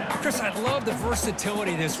 Chris, I love the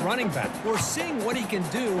versatility of this running back. We're seeing what he can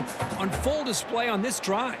do on full display on this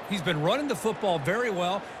drive. He's been running the football very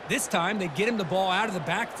well. This time, they get him the ball out of the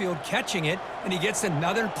backfield, catching it, and he gets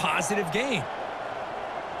another positive gain.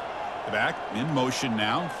 The back in motion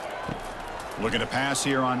now. Looking to pass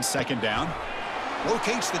here on 2nd down.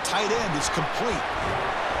 Locates the tight end. It's complete.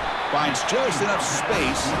 Finds just enough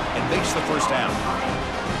space and makes the first down.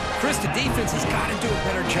 Chris, the defense has got to do a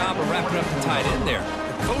better job of wrapping up the tight end there.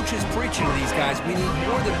 The coach is preaching to these guys, we need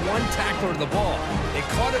more than one tackler to the ball. They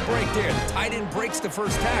caught a break there. The tight end breaks the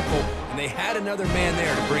first tackle, and they had another man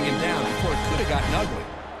there to bring him down before it could have gotten ugly.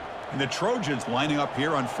 And the Trojans lining up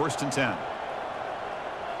here on 1st and 10.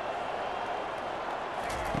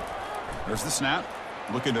 There's the snap.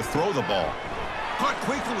 Looking to throw the ball. Caught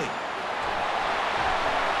quickly.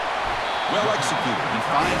 Well executed. He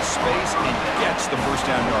finds space and gets the first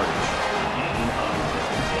down yardage.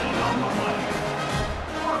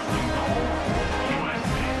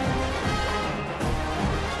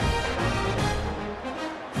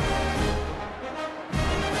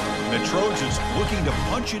 The Trojans looking to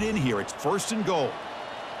punch it in here. It's 1st and goal.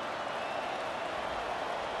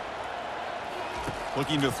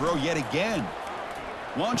 Looking to throw yet again.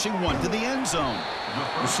 Launching one to the end zone.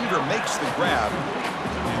 Receiver makes the grab,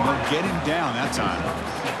 and they'll get him down that time.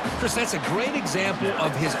 Chris, that's a great example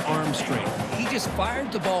of his arm strength. He just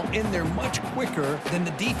fired the ball in there much quicker than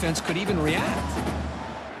the defense could even react.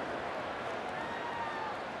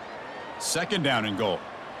 2nd down and goal.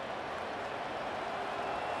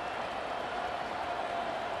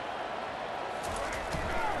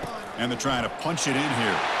 And they're trying to punch it in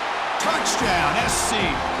here. Touchdown, SC.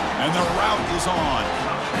 And the route is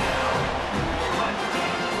on.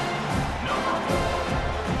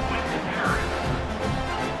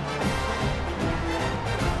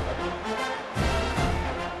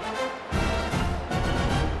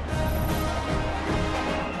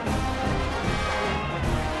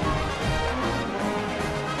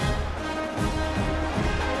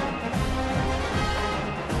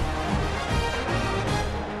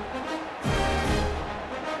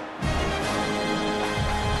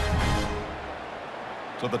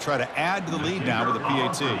 So they'll try to add to the lead now with a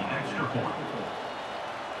PAT.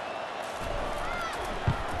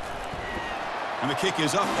 And the kick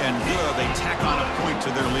is up and good. They tack on a point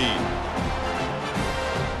to their lead.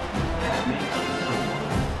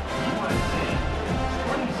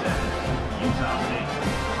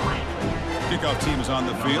 Kickoff team is on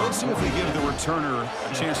the field. See if they give the returner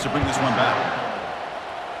a chance to bring this one back.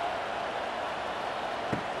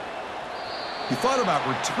 He thought about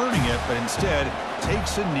returning it, but instead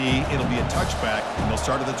takes a knee. It'll be a touchback, and they'll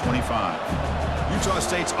start at the 25. Utah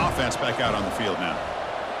State's offense back out on the field now.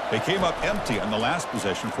 They came up empty on the last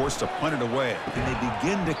possession, forced to punt it away. And they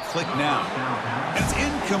begin to click now. And it's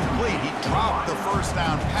incomplete. He dropped the first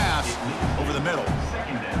down pass over the middle.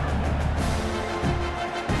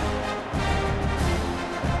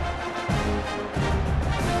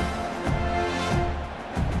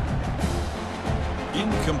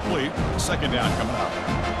 Incomplete. 2nd down coming up.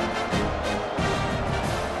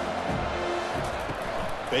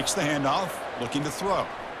 Fakes the handoff, looking to throw.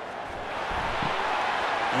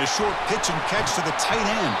 And a short pitch and catch to the tight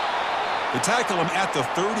end. They tackle him at the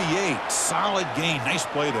 38. Solid gain. Nice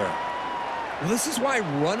play there. Well, this is why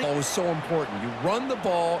running is so important. You run the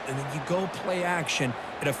ball, and then you go play action.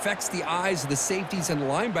 It affects the eyes of the safeties and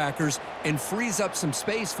linebackers and frees up some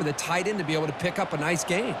space for the tight end to be able to pick up a nice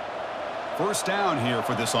gain. First down here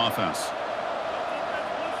for this offense.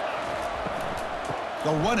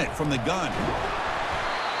 They'll run it from the gun.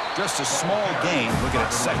 Just a small gain. Looking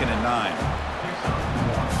at 2nd and 9.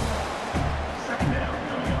 Second down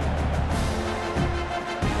coming up.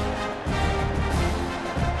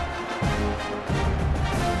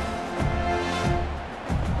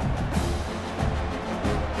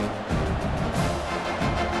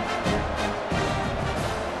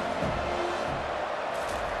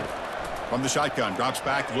 From the shotgun, drops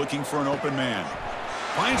back looking for an open man.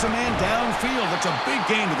 Finds a man downfield. That's a big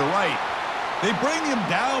gain to the right. They bring him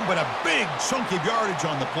down, but a big chunk of yardage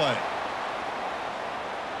on the play.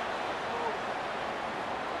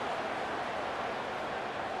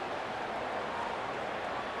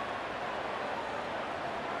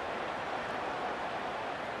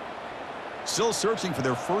 Still searching for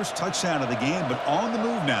their first touchdown of the game, but on the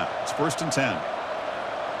move now. It's 1st and 10.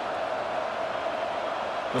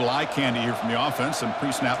 Little eye candy here from the offense and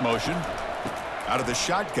pre-snap motion. Out of the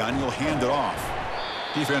shotgun, he'll hand it off.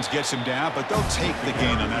 Defense gets him down, but they'll take the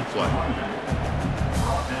gain on that play.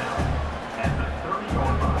 Brought down at the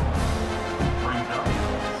 30-yard line. Brings up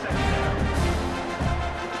 2nd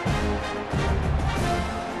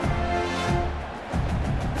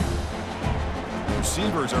down.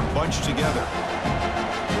 Receivers are bunched together.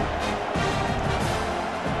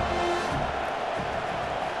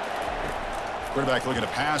 Quarterback looking to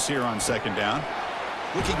pass here on 2nd down.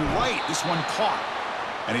 Looking right. This one caught.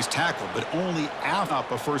 And he's tackled, but only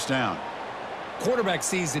up a 1st down. Quarterback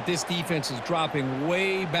sees that this defense is dropping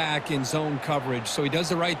way back in zone coverage, so he does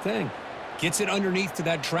the right thing. Gets it underneath to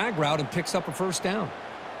that drag route and picks up a 1st down.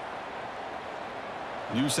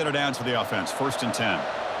 New set of downs for the offense. 1st and 10.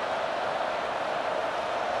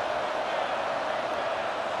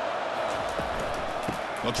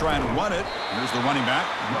 They'll try and run it. Here's the running back.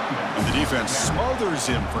 And the defense smothers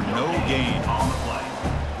him for no gain. On the play.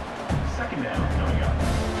 2nd down coming up.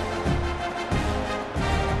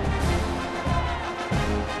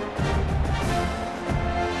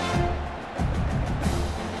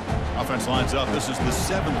 Offense lines up. This is the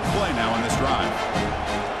 7th play now on this drive.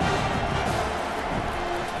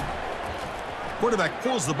 Quarterback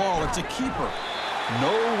pulls the ball. It's a keeper.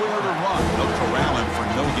 Nowhere to run. They'll corral him for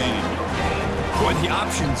no gain. Boy, the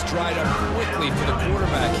options dried up quickly for the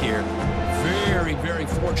quarterback here. Very, very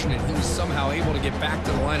fortunate he was somehow able to get back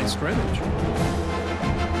to the line of scrimmage.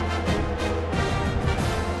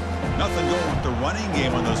 Nothing going with the running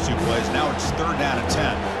game on those 2 plays. Now it's 3rd down and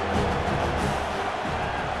 10.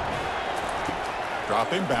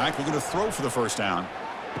 Dropping back, looking to throw for the 1st down.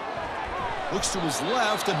 Looks to his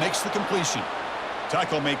left and makes the completion.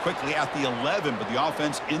 Tackle made quickly at the 11, but the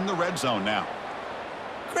offense in the red zone now.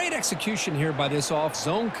 Great execution here by this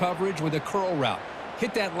off-zone coverage with a curl route.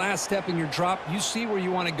 Hit that last step in your drop. You see where you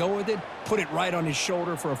want to go with it. Put it right on his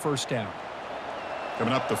shoulder for a 1st down.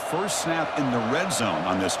 Coming up, the first snap in the red zone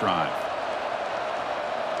on this drive.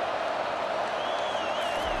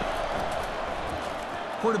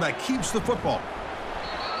 Quarterback keeps the football.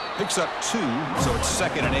 Picks up 2, so it's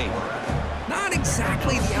 2nd and 8. Not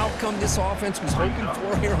exactly the outcome this offense was hoping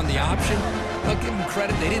for here on the option. I'll give them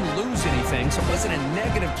credit. They didn't lose anything, so it wasn't a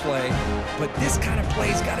negative play. But this kind of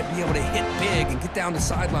play's got to be able to hit big and get down the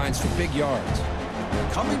sidelines for big yards.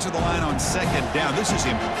 Coming to the line on 2nd down. This is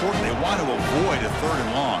important. They want to avoid a 3rd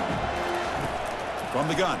and long. From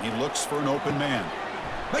the gun, he looks for an open man.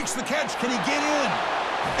 Makes the catch. Can he get in?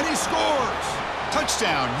 And he scores.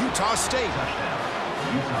 Touchdown, Utah State.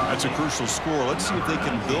 That's a crucial score. Let's see if they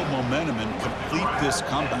can build momentum and complete this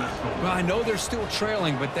comeback. Well, I know they're still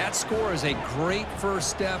trailing, but that score is a great first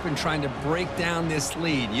step in trying to break down this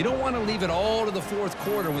lead. You don't want to leave it all to the 4th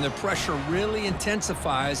quarter when the pressure really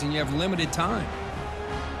intensifies and you have limited time.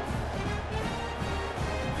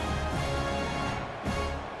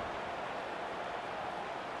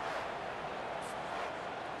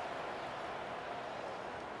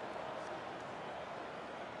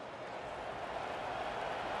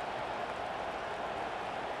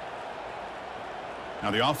 Now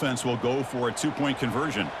the offense will go for a 2-point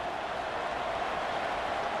conversion.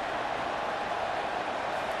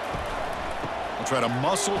 He'll try to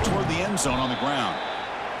muscle toward the end zone on the ground.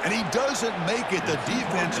 And he doesn't make it. The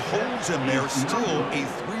defense holds him there. Still a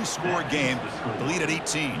 3-score game. The lead at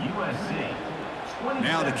 18.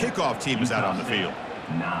 Now the kickoff team is out on the field.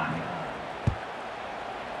 9.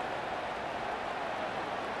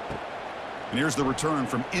 And here's the return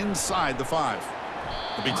from inside the 5.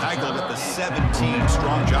 He'll be tackled at the 17.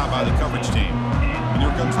 Strong job by the coverage team. And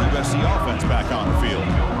here comes the USC offense back on the field.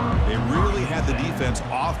 They really had the defense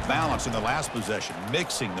off balance in the last possession,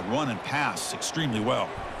 mixing the run and pass extremely well.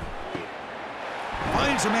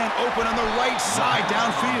 Finds a man open on the right side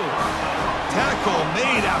downfield. Tackle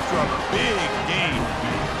made after a big gain.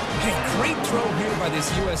 Hey, great throw here by this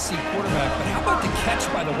USC quarterback, but how about the catch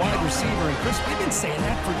by the wide receiver? And Chris, we've been saying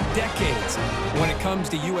that for decades when it comes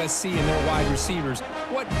to USC and their wide receivers.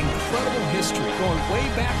 What incredible history, going way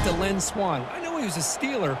back to Len Swan. I know he was a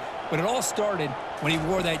Steeler, but it all started when he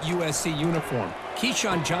wore that USC uniform.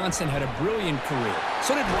 Keyshawn Johnson had a brilliant career.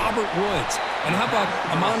 So did Robert Woods. And how about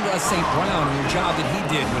Amon-Ra St. Brown and the job that he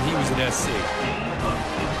did when he was at SC?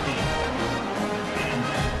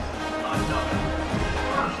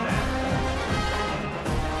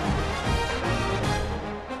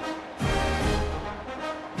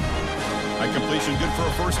 Completion good for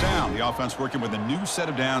a first down. The offense working with a new set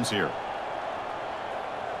of downs here.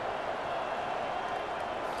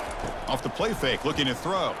 Off the play fake, looking to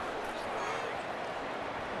throw.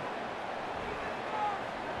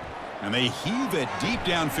 And they heave it deep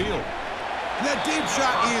downfield. And that deep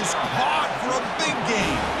shot is caught for a big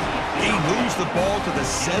gain. He moves the ball to the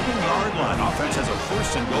 7-yard line. Offense has a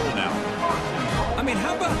first and goal now. I mean,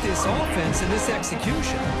 how about this offense and this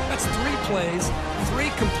execution? That's 3 plays, 3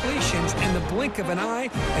 completions in the blink of an eye,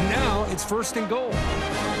 and now it's first and goal.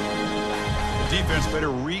 The defense better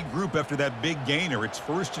regroup after that big gainer. It's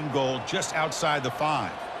first and goal just outside the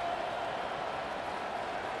 5.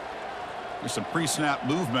 There's some pre-snap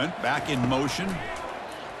movement, back in motion.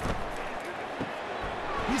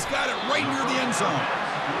 He's got it right near the end zone.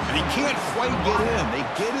 And he can't quite get in. They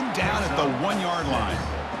get him down at the 1-yard line.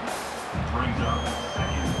 Brings up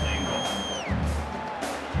second and goal.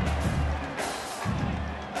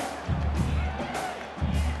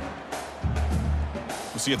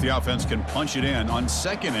 We'll see if the offense can punch it in on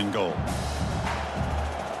second and goal.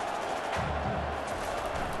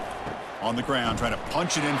 On the ground, trying to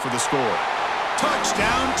punch it in for the score.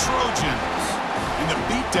 Touchdown, Trojans. And the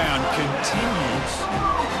beatdown continues.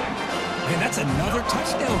 And that's another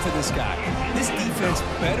touchdown for this guy. This defense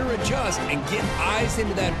better adjust and get eyes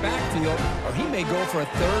into that backfield, or he may go for a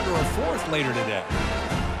 3rd or a 4th later today.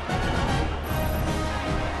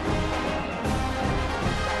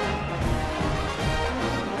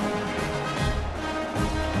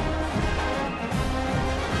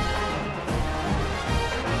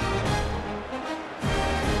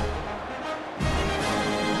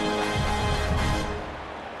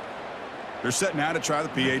 They're set now to try the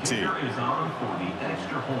PAT. Here is on for the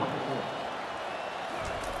extra point.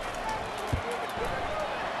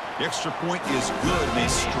 The extra point is good, and they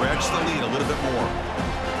stretch the lead a little bit more.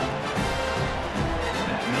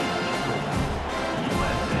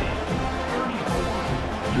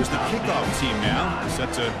 Here's the kickoff team now,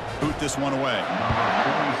 set to boot this one away.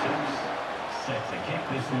 Number 46 set to kick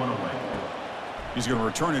this one away. He's going to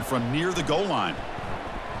return it from near the goal line.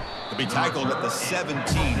 To be tackled at the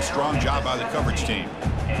 17. Strong job by the coverage team.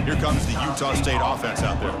 Here comes the Utah State offense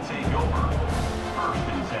out there.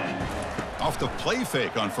 Off the play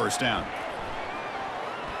fake on first down.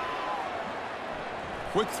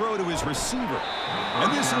 Quick throw to his receiver.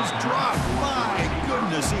 And this is dropped. My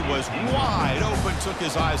goodness, he was wide open. Took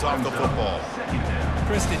his eyes off the football.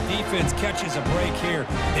 Chris, the defense catches a break here.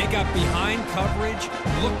 They got behind coverage.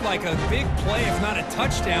 Looked like a big play, if not a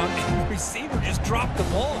touchdown. And the receiver just dropped the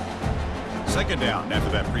ball. Second down after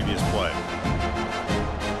that previous play.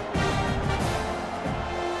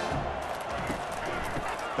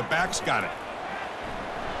 The back's got it.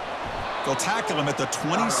 They'll tackle him at the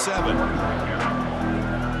 27.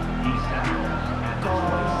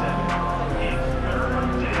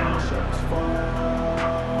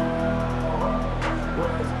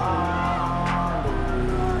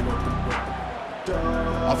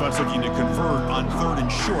 Offense looking to convert on 3rd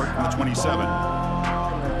and short from the 27.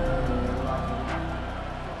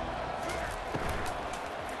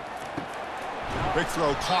 Big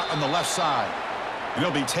throw caught on the left side. And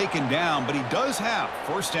he'll be taken down, but he does have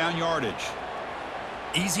first down yardage.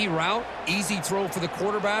 Easy route, easy throw for the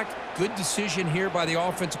quarterback. Good decision here by the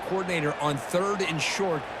offensive coordinator on 3rd and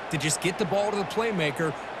short to just get the ball to the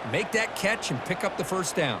playmaker, make that catch, and pick up the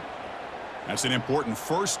first down. That's an important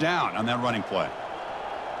first down on that running play.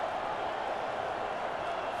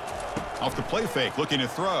 Off the play fake, looking to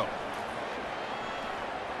throw.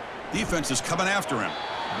 Defense is coming after him.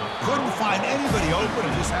 Couldn't find anybody open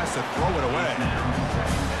and just has to throw it away.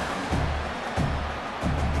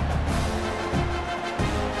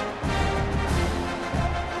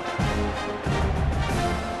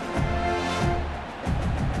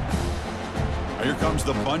 Here comes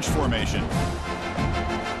the bunch formation.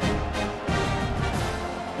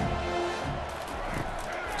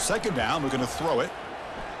 Second down, we're going to throw it.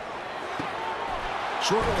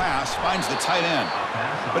 Short pass finds the tight end.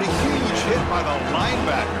 But a huge hit by the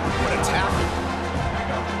linebacker. What a tackle.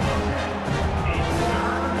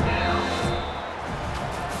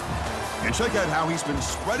 check out how he's been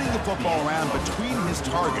spreading the football around between his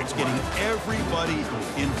targets, getting everybody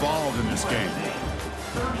involved in this game.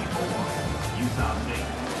 34, Utah State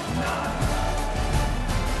 9.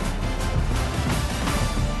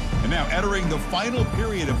 And now entering the final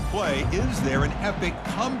period of play, is there an epic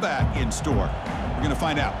comeback in store? We're going to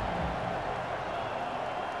find out.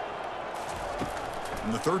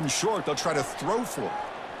 On the 3rd and short, they'll try to throw for it.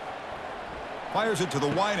 Fires it to the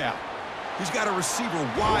wideout. He's got a receiver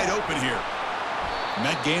wide open here. And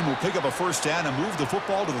that game will pick up a first down and move the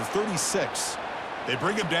football to the 36. They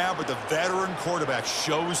bring him down, but the veteran quarterback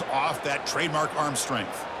shows off that trademark arm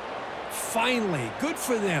strength. Finally, good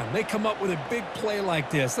for them. They come up with a big play like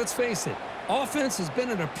this. Let's face it, offense has been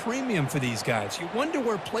at a premium for these guys. You wonder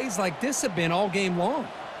where plays like this have been all game long.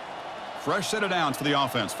 Fresh set of downs for the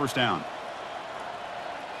offense. First down.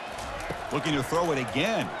 Looking to throw it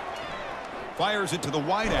again. Fires it to the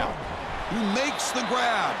wideout. He makes the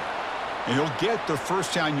grab. And he'll get the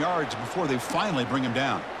first down yards before they finally bring him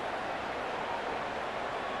down.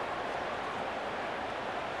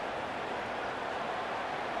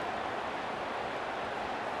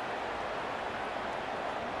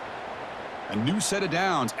 A new set of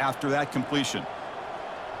downs after that completion.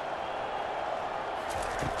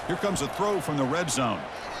 Here comes a throw from the red zone.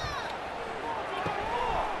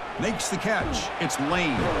 Makes the catch. It's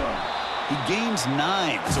Lane. He gains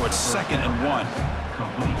 9, so it's 2nd and 1.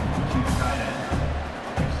 Complete to the tight end.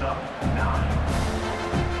 Picks up 9.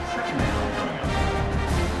 2nd down coming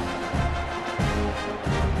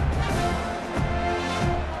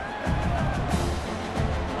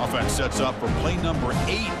up. Offense sets up for play number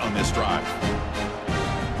 8 on this drive.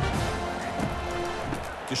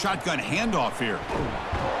 The shotgun handoff here.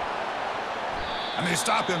 And they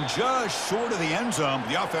stop him just short of the end zone.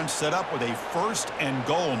 The offense set up with a 1st and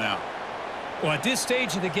goal now. Well, at this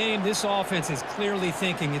stage of the game, this offense is clearly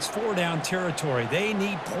thinking it's 4-down territory. They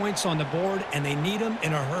need points on the board, and they need them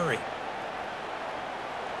in a hurry.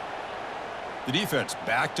 The defense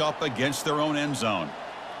backed up against their own end zone.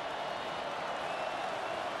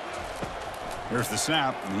 Here's the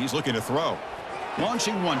snap, and he's looking to throw.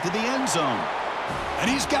 Launching one to the end zone.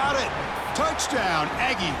 And he's got it. Touchdown,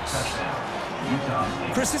 Aggies. Touchdown. Utah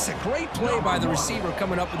State. Chris, this is a great play by the receiver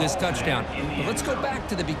coming up with this touchdown. But let's go back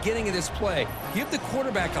to the beginning of this play. Give the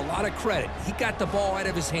quarterback a lot of credit. He got the ball out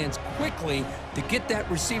of his hands quickly to get that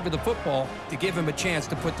receiver the football to give him a chance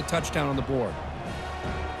to put the touchdown on the board.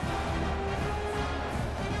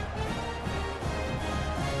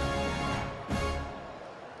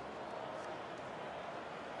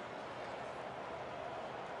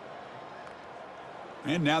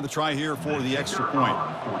 And now the try here for the extra point.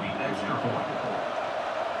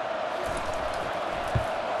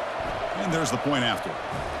 And there's the point after.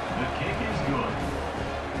 The kick is good.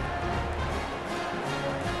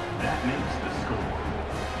 That makes the score.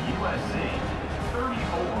 USC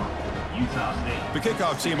 34, Utah State. The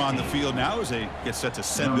kickoff team on the field now as they get set to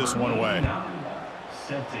send this one away.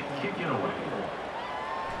 Set to kick it away.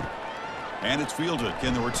 And it's fielded.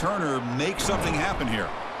 Can the returner make something happen here?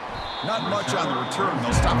 Not much on the return.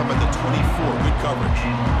 They'll stop him at the 24. Good coverage.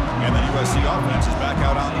 And the USC offense is back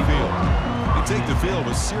out on the field. They take the field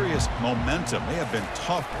with serious momentum. They have been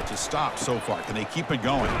tough to stop so far. Can they keep it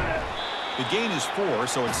going? The gain is 4,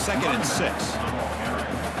 so it's 2nd and 6.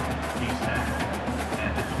 He's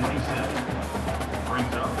at the 27.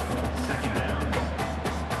 Brings up 2nd down.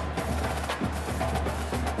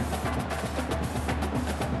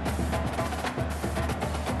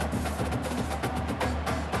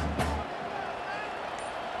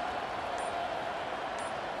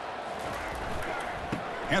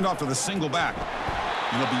 Hand off to the single back.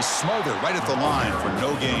 And he'll be smothered right at the line for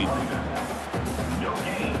no gain. No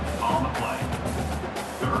gain on the play.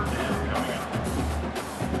 3rd down coming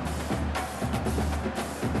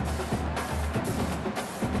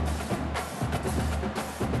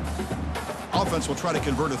up. Offense will try to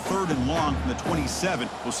convert a 3rd and long from the 27.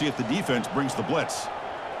 We'll see if the defense brings the blitz.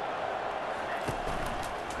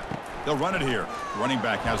 They'll run it here. The running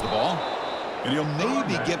back has the ball. And he'll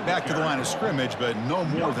maybe get back to the line of scrimmage, but no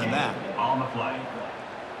more than that. On the play.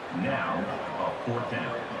 Now, a 4th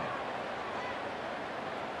down.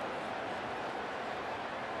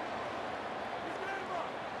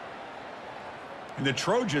 And the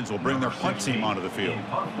Trojans will bring their punt team onto the field. In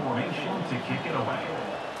punt formation to kick it away.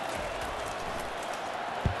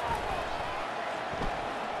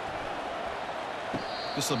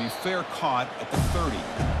 This will be fair caught at the 30.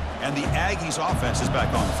 And the Aggies offense is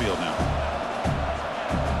back on the field now.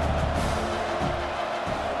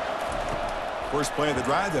 First play of the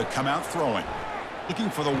drive, they'll come out throwing. Looking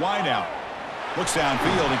for the wide out. Looks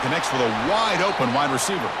downfield and connects with a wide open wide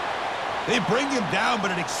receiver. They bring him down,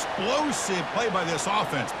 but an explosive play by this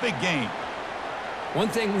offense. Big gain. One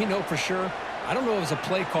thing we know for sure, I don't know as a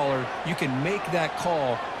play caller, you can make that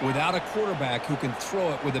call without a quarterback who can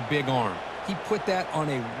throw it with a big arm. He put that on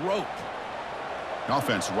a rope.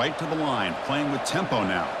 Offense right to the line, playing with tempo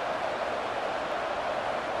now.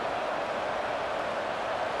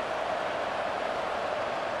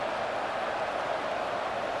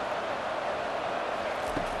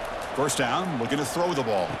 First down, looking to throw the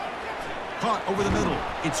ball. Caught over the middle.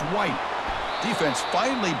 It's White. Defense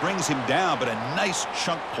finally brings him down, but a nice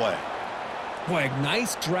chunk play. Boy, a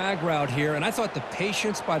nice drag route here, and I thought the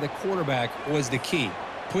patience by the quarterback was the key.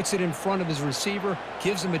 Puts it in front of his receiver,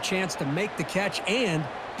 gives him a chance to make the catch, and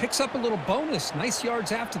picks up a little bonus. Nice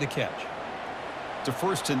yards after the catch. It's a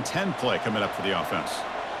 1st and 10 play coming up for the offense.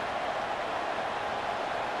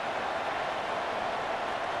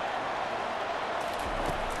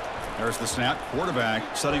 There's the snap.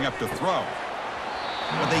 Quarterback setting up to throw.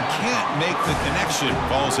 But they can't make the connection.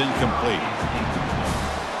 Ball's incomplete.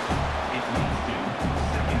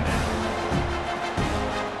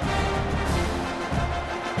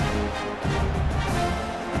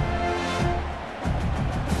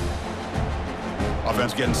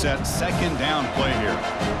 Offense getting set. 2nd down play here.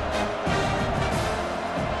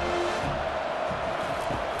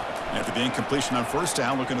 After the incompletion on 1st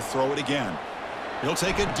down, looking to throw it again. He'll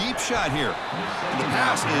take a deep shot here. The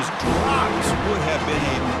pass is dropped. Would have been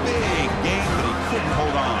a big gain, but he couldn't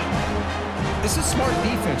hold on. This is smart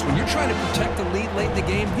defense. When you're trying to protect the lead late in the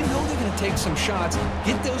game, you know they're going to take some shots.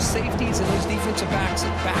 Get those safeties and those defensive backs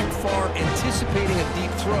back far, anticipating a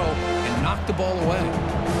deep throw, and knock the ball away.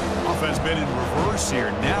 Offense been in reverse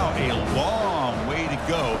here. Now a long way to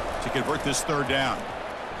go to convert this 3rd down.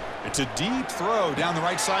 It's a deep throw down the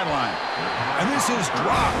right sideline. And this is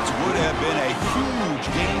dropped. Would have been a huge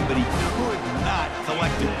gain, but he could not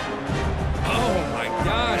collect it. Oh, my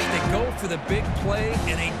gosh. They go for the big play,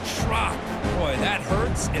 and a drop. Boy, that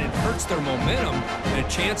hurts, and it hurts their momentum, and a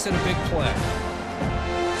chance at a big play.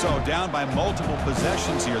 So down by multiple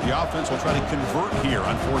possessions here. The offense will try to convert here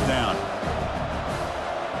on 4th down.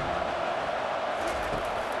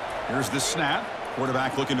 Here's the snap.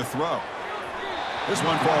 Quarterback looking to throw. This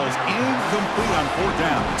one falls incomplete on 4th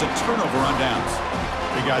down. It's a turnover on downs.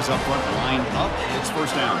 Big guys up front lined up. It's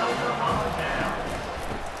 1st down.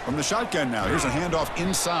 From the shotgun now. Here's a handoff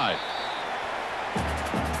inside.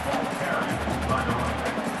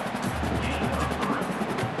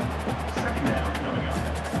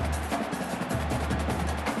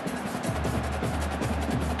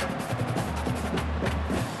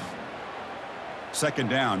 Second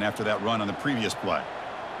down after that run on the previous play.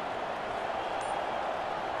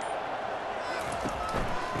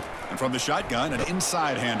 And from the shotgun, an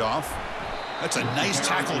inside handoff. That's a nice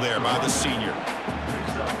tackle there by the senior.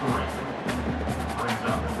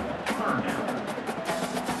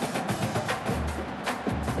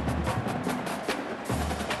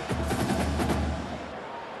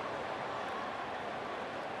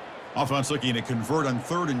 Offense looking to convert on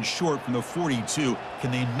 3rd and short from the 42.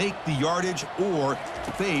 Can they make the yardage or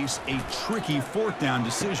face a tricky 4th down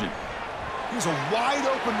decision? Here's a wide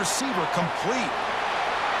open receiver, complete.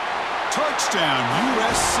 Touchdown,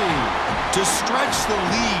 USC. To stretch the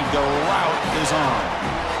lead, the route is on.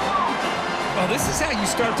 Well, this is how you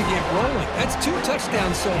start to get rolling. That's 2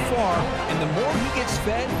 touchdowns so far, and the more he gets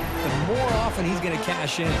fed, the more often he's going to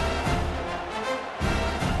cash in.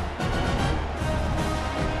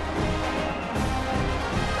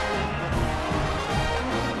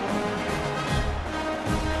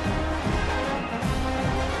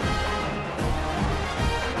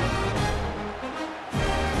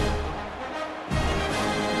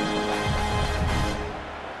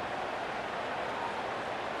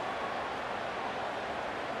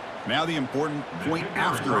 Now the important point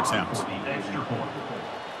after attempt.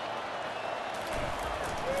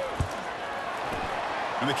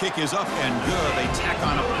 And the kick is up and good. They tack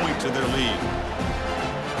on a point to their lead.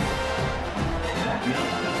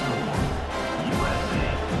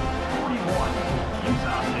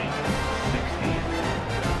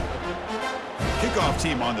 Kickoff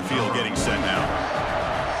team on the field getting set now.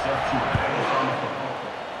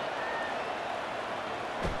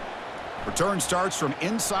 Return starts from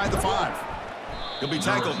inside the 5. He'll be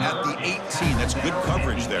tackled at the 18. That's good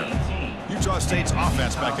coverage there. Utah State's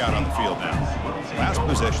offense back out on the field now. Last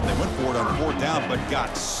possession, they went for it on 4th down, but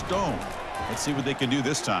got stoned. Let's see what they can do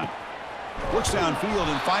this time. Works downfield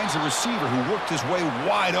and finds a receiver who worked his way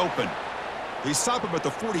wide open. They stop him at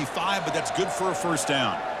the 45, but that's good for a 1st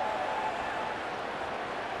down.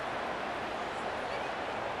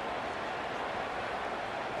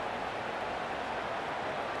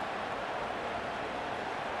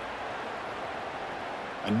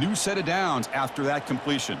 A new set of downs after that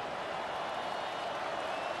completion.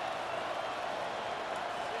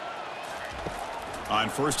 On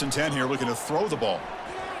 1st and 10 here, looking to throw the ball.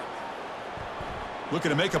 Looking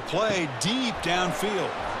to make a play deep downfield.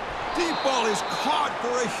 Deep ball is caught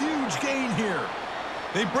for a huge gain here.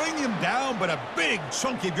 They bring him down, but a big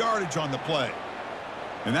chunk of yardage on the play.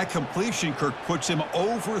 And that completion, Kirk, puts him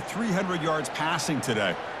over 300 yards passing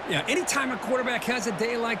today. Yeah, anytime a quarterback has a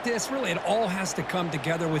day like this, really it all has to come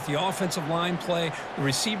together with the offensive line play, the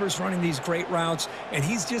receivers running these great routes, and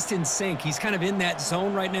he's just in sync. He's kind of in that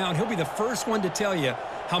zone right now, and he'll be the first one to tell you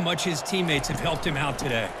how much his teammates have helped him out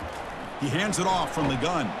today. He hands it off from the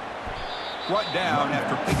gun. Brought down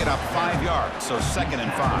after picking up 5 yards, so 2nd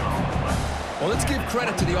and 5. Well, let's give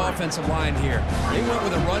credit to the offensive line here. They went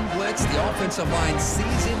with a run blitz. The offensive line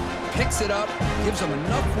sees it, picks it up, gives them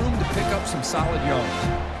enough room to pick up some solid yards.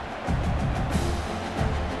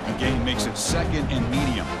 The gain makes it 2nd and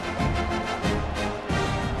medium.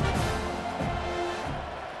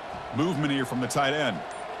 Movement here from the tight end.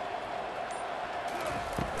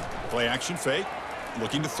 Play action fake.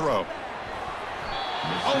 Looking to throw.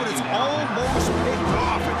 Oh, and it's almost picked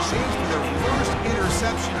off. A chance for their first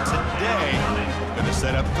interception today. Going to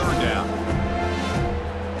set up 3rd down.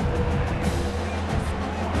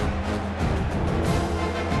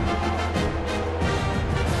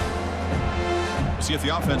 See if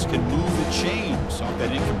the offense can move the chains off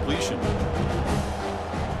that incompletion.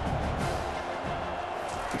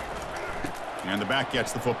 And the back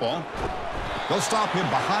gets the football. They'll stop him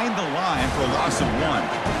behind the line for a loss of 1.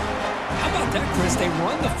 How about that, Chris? They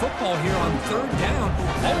run the football here on 3rd down,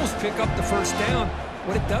 almost pick up the 1st down.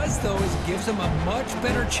 What it does, though, is it gives them a much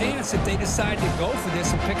better chance if they decide to go for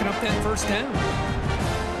this and picking up that 1st down.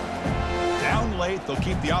 Down late, they'll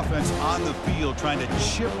keep the offense on the field trying to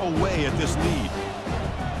chip away at this lead.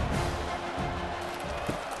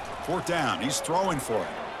 4th down, he's throwing for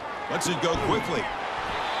it. Lets it go quickly.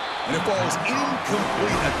 And it falls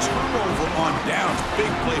incomplete. A turnover on downs.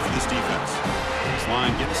 Big play for this defense. This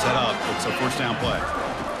line getting set up. It's a 1st down play.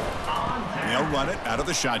 And they'll run it out of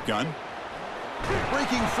the shotgun.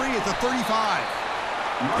 Breaking free at the 35.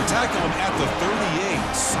 They tackle him at the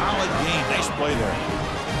 38. Solid gain. Nice play there.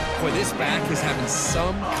 Boy, this back is having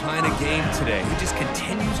some kind of game today. He just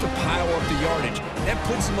continues to pile up the yardage. That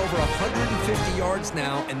puts him over 150 yards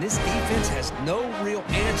now, and this defense has no real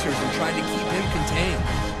answers in trying to keep him contained.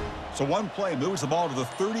 So one play moves the ball to the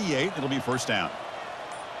 38. It'll be 1st down.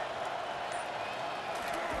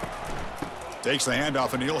 Takes the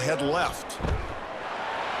handoff, and he'll head left.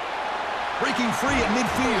 Breaking free at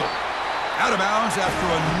midfield. Out of bounds after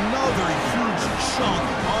another huge chunk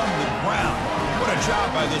on the ground. What a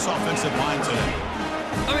job by this offensive line today.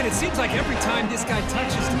 I mean, it seems like every time this guy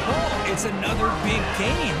touches the ball, it's another big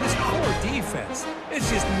gain. This poor defense, it's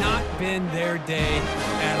just not been their day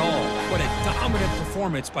at all. What a dominant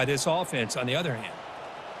performance by this offense, on the other hand.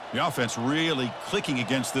 The offense really clicking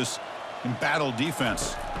against this embattled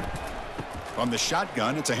defense. From the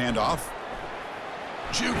shotgun, it's a handoff.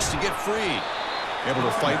 Jukes to get free. Able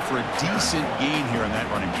to fight for a decent gain here on that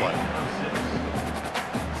running play.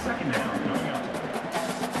 2nd down coming up.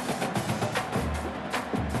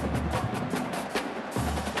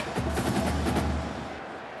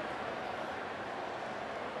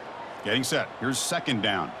 Getting set. Here's 2nd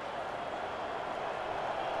down.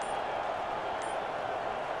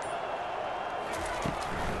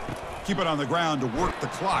 Keep it on the ground to work the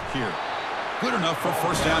clock here. Good enough for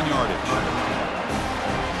 1st down yardage.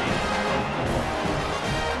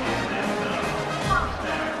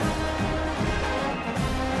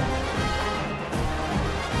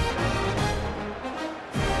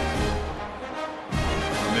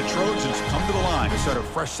 And the Trojans come to the line to start a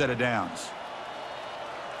fresh set of downs.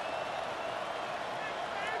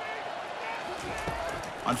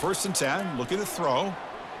 On 1st and 10, looking to throw.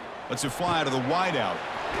 Lets it fly to the wideout.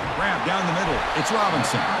 Grab down the middle. It's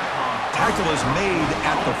Robinson. Tackle is made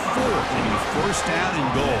at the 4th. It'll be 1st down and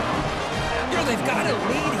goal. You know, they've got a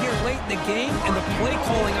lead here late in the game, and the play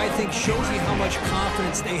calling, I think, shows you how much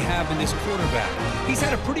confidence they have in this quarterback. He's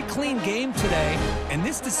had a pretty clean game today, and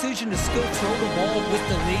this decision to still throw the ball with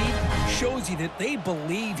the lead shows you that they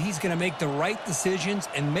believe he's going to make the right decisions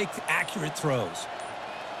and make accurate throws.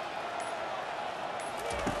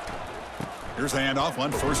 Here's the handoff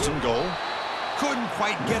on 1st and goal. Couldn't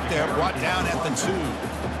quite get there. Brought down at the 2.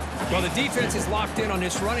 Well, the defense is locked in on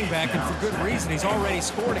this running back, and for good reason. He's already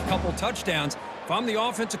scored a couple touchdowns. If I'm the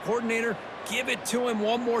offensive coordinator, give it to him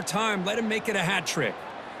one more time. Let him make it a hat trick.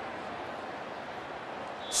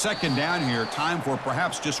 2nd down here. Time for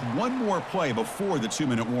perhaps just one more play before the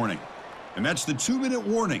 2-minute warning. And that's the 2-minute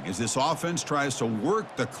warning as this offense tries to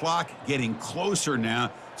work the clock, getting closer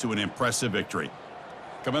now to an impressive victory.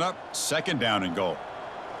 Coming up, 2nd down and goal.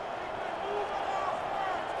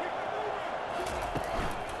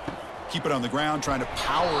 Keep it on the ground, trying to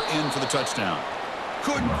power in for the touchdown.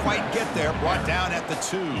 Couldn't quite get there, brought down at the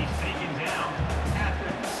 2. He's taken down at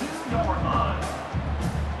the 2-yard line.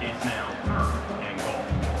 It's now 3rd and goal.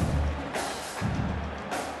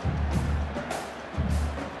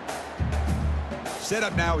 Set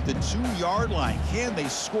up now at the 2-yard line. Can they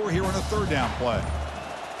score here on a 3rd down play?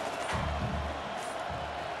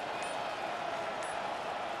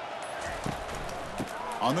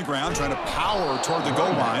 On the ground, trying to power toward the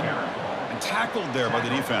goal line. And tackled there by the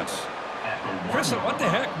defense. Chris, what the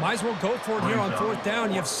heck? Might as well go for it here on 4th down.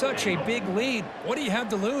 You have such a big lead. What do you have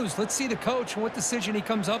to lose? Let's see the coach and what decision he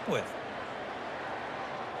comes up with.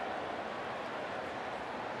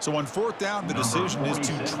 So on 4th down, the decision is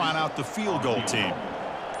to trot out the field goal team.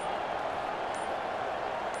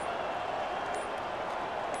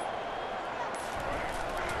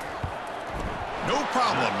 No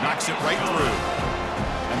problem. Knocks it right through.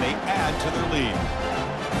 And they add to their lead.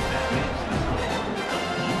 That makes the score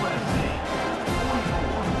USC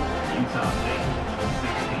 44, Utah State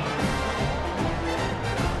 16.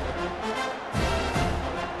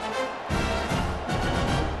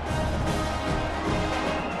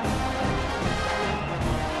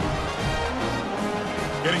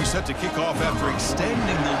 Getting set to kick off after extending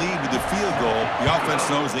the lead with the field goal. The offense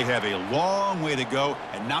knows they have a long way to go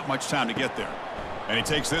and not much time to get there. And he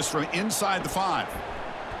takes this from inside the 5.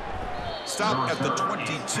 Stop at the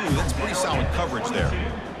 22. That's pretty solid coverage there.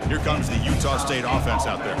 Here comes the Utah State offense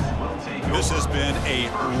out there. This has been a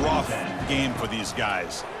rough game for these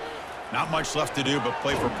guys. Not much left to do but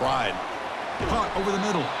play for pride. Caught over the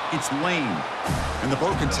middle. It's lame. And the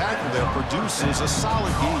broken tackle there produces a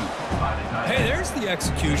solid gain. Hey, there's the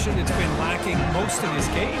execution. It's been lacking most of this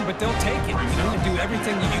game, but they'll take it. You know, do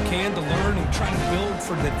everything that you can to learn and try to build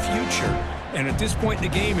for the future. And at this point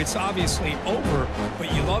in the game, it's obviously over,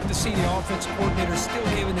 but you love to see the offense coordinator still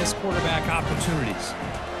giving this quarterback opportunities.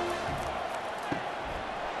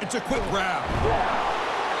 It's a quick grab.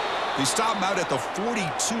 They stop him out at the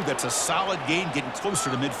 42. That's a solid gain, getting closer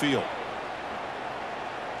to midfield.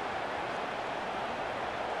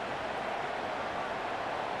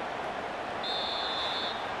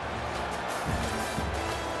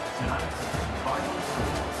 Tonight's final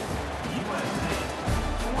score, USC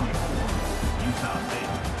 44, Utah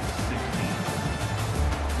State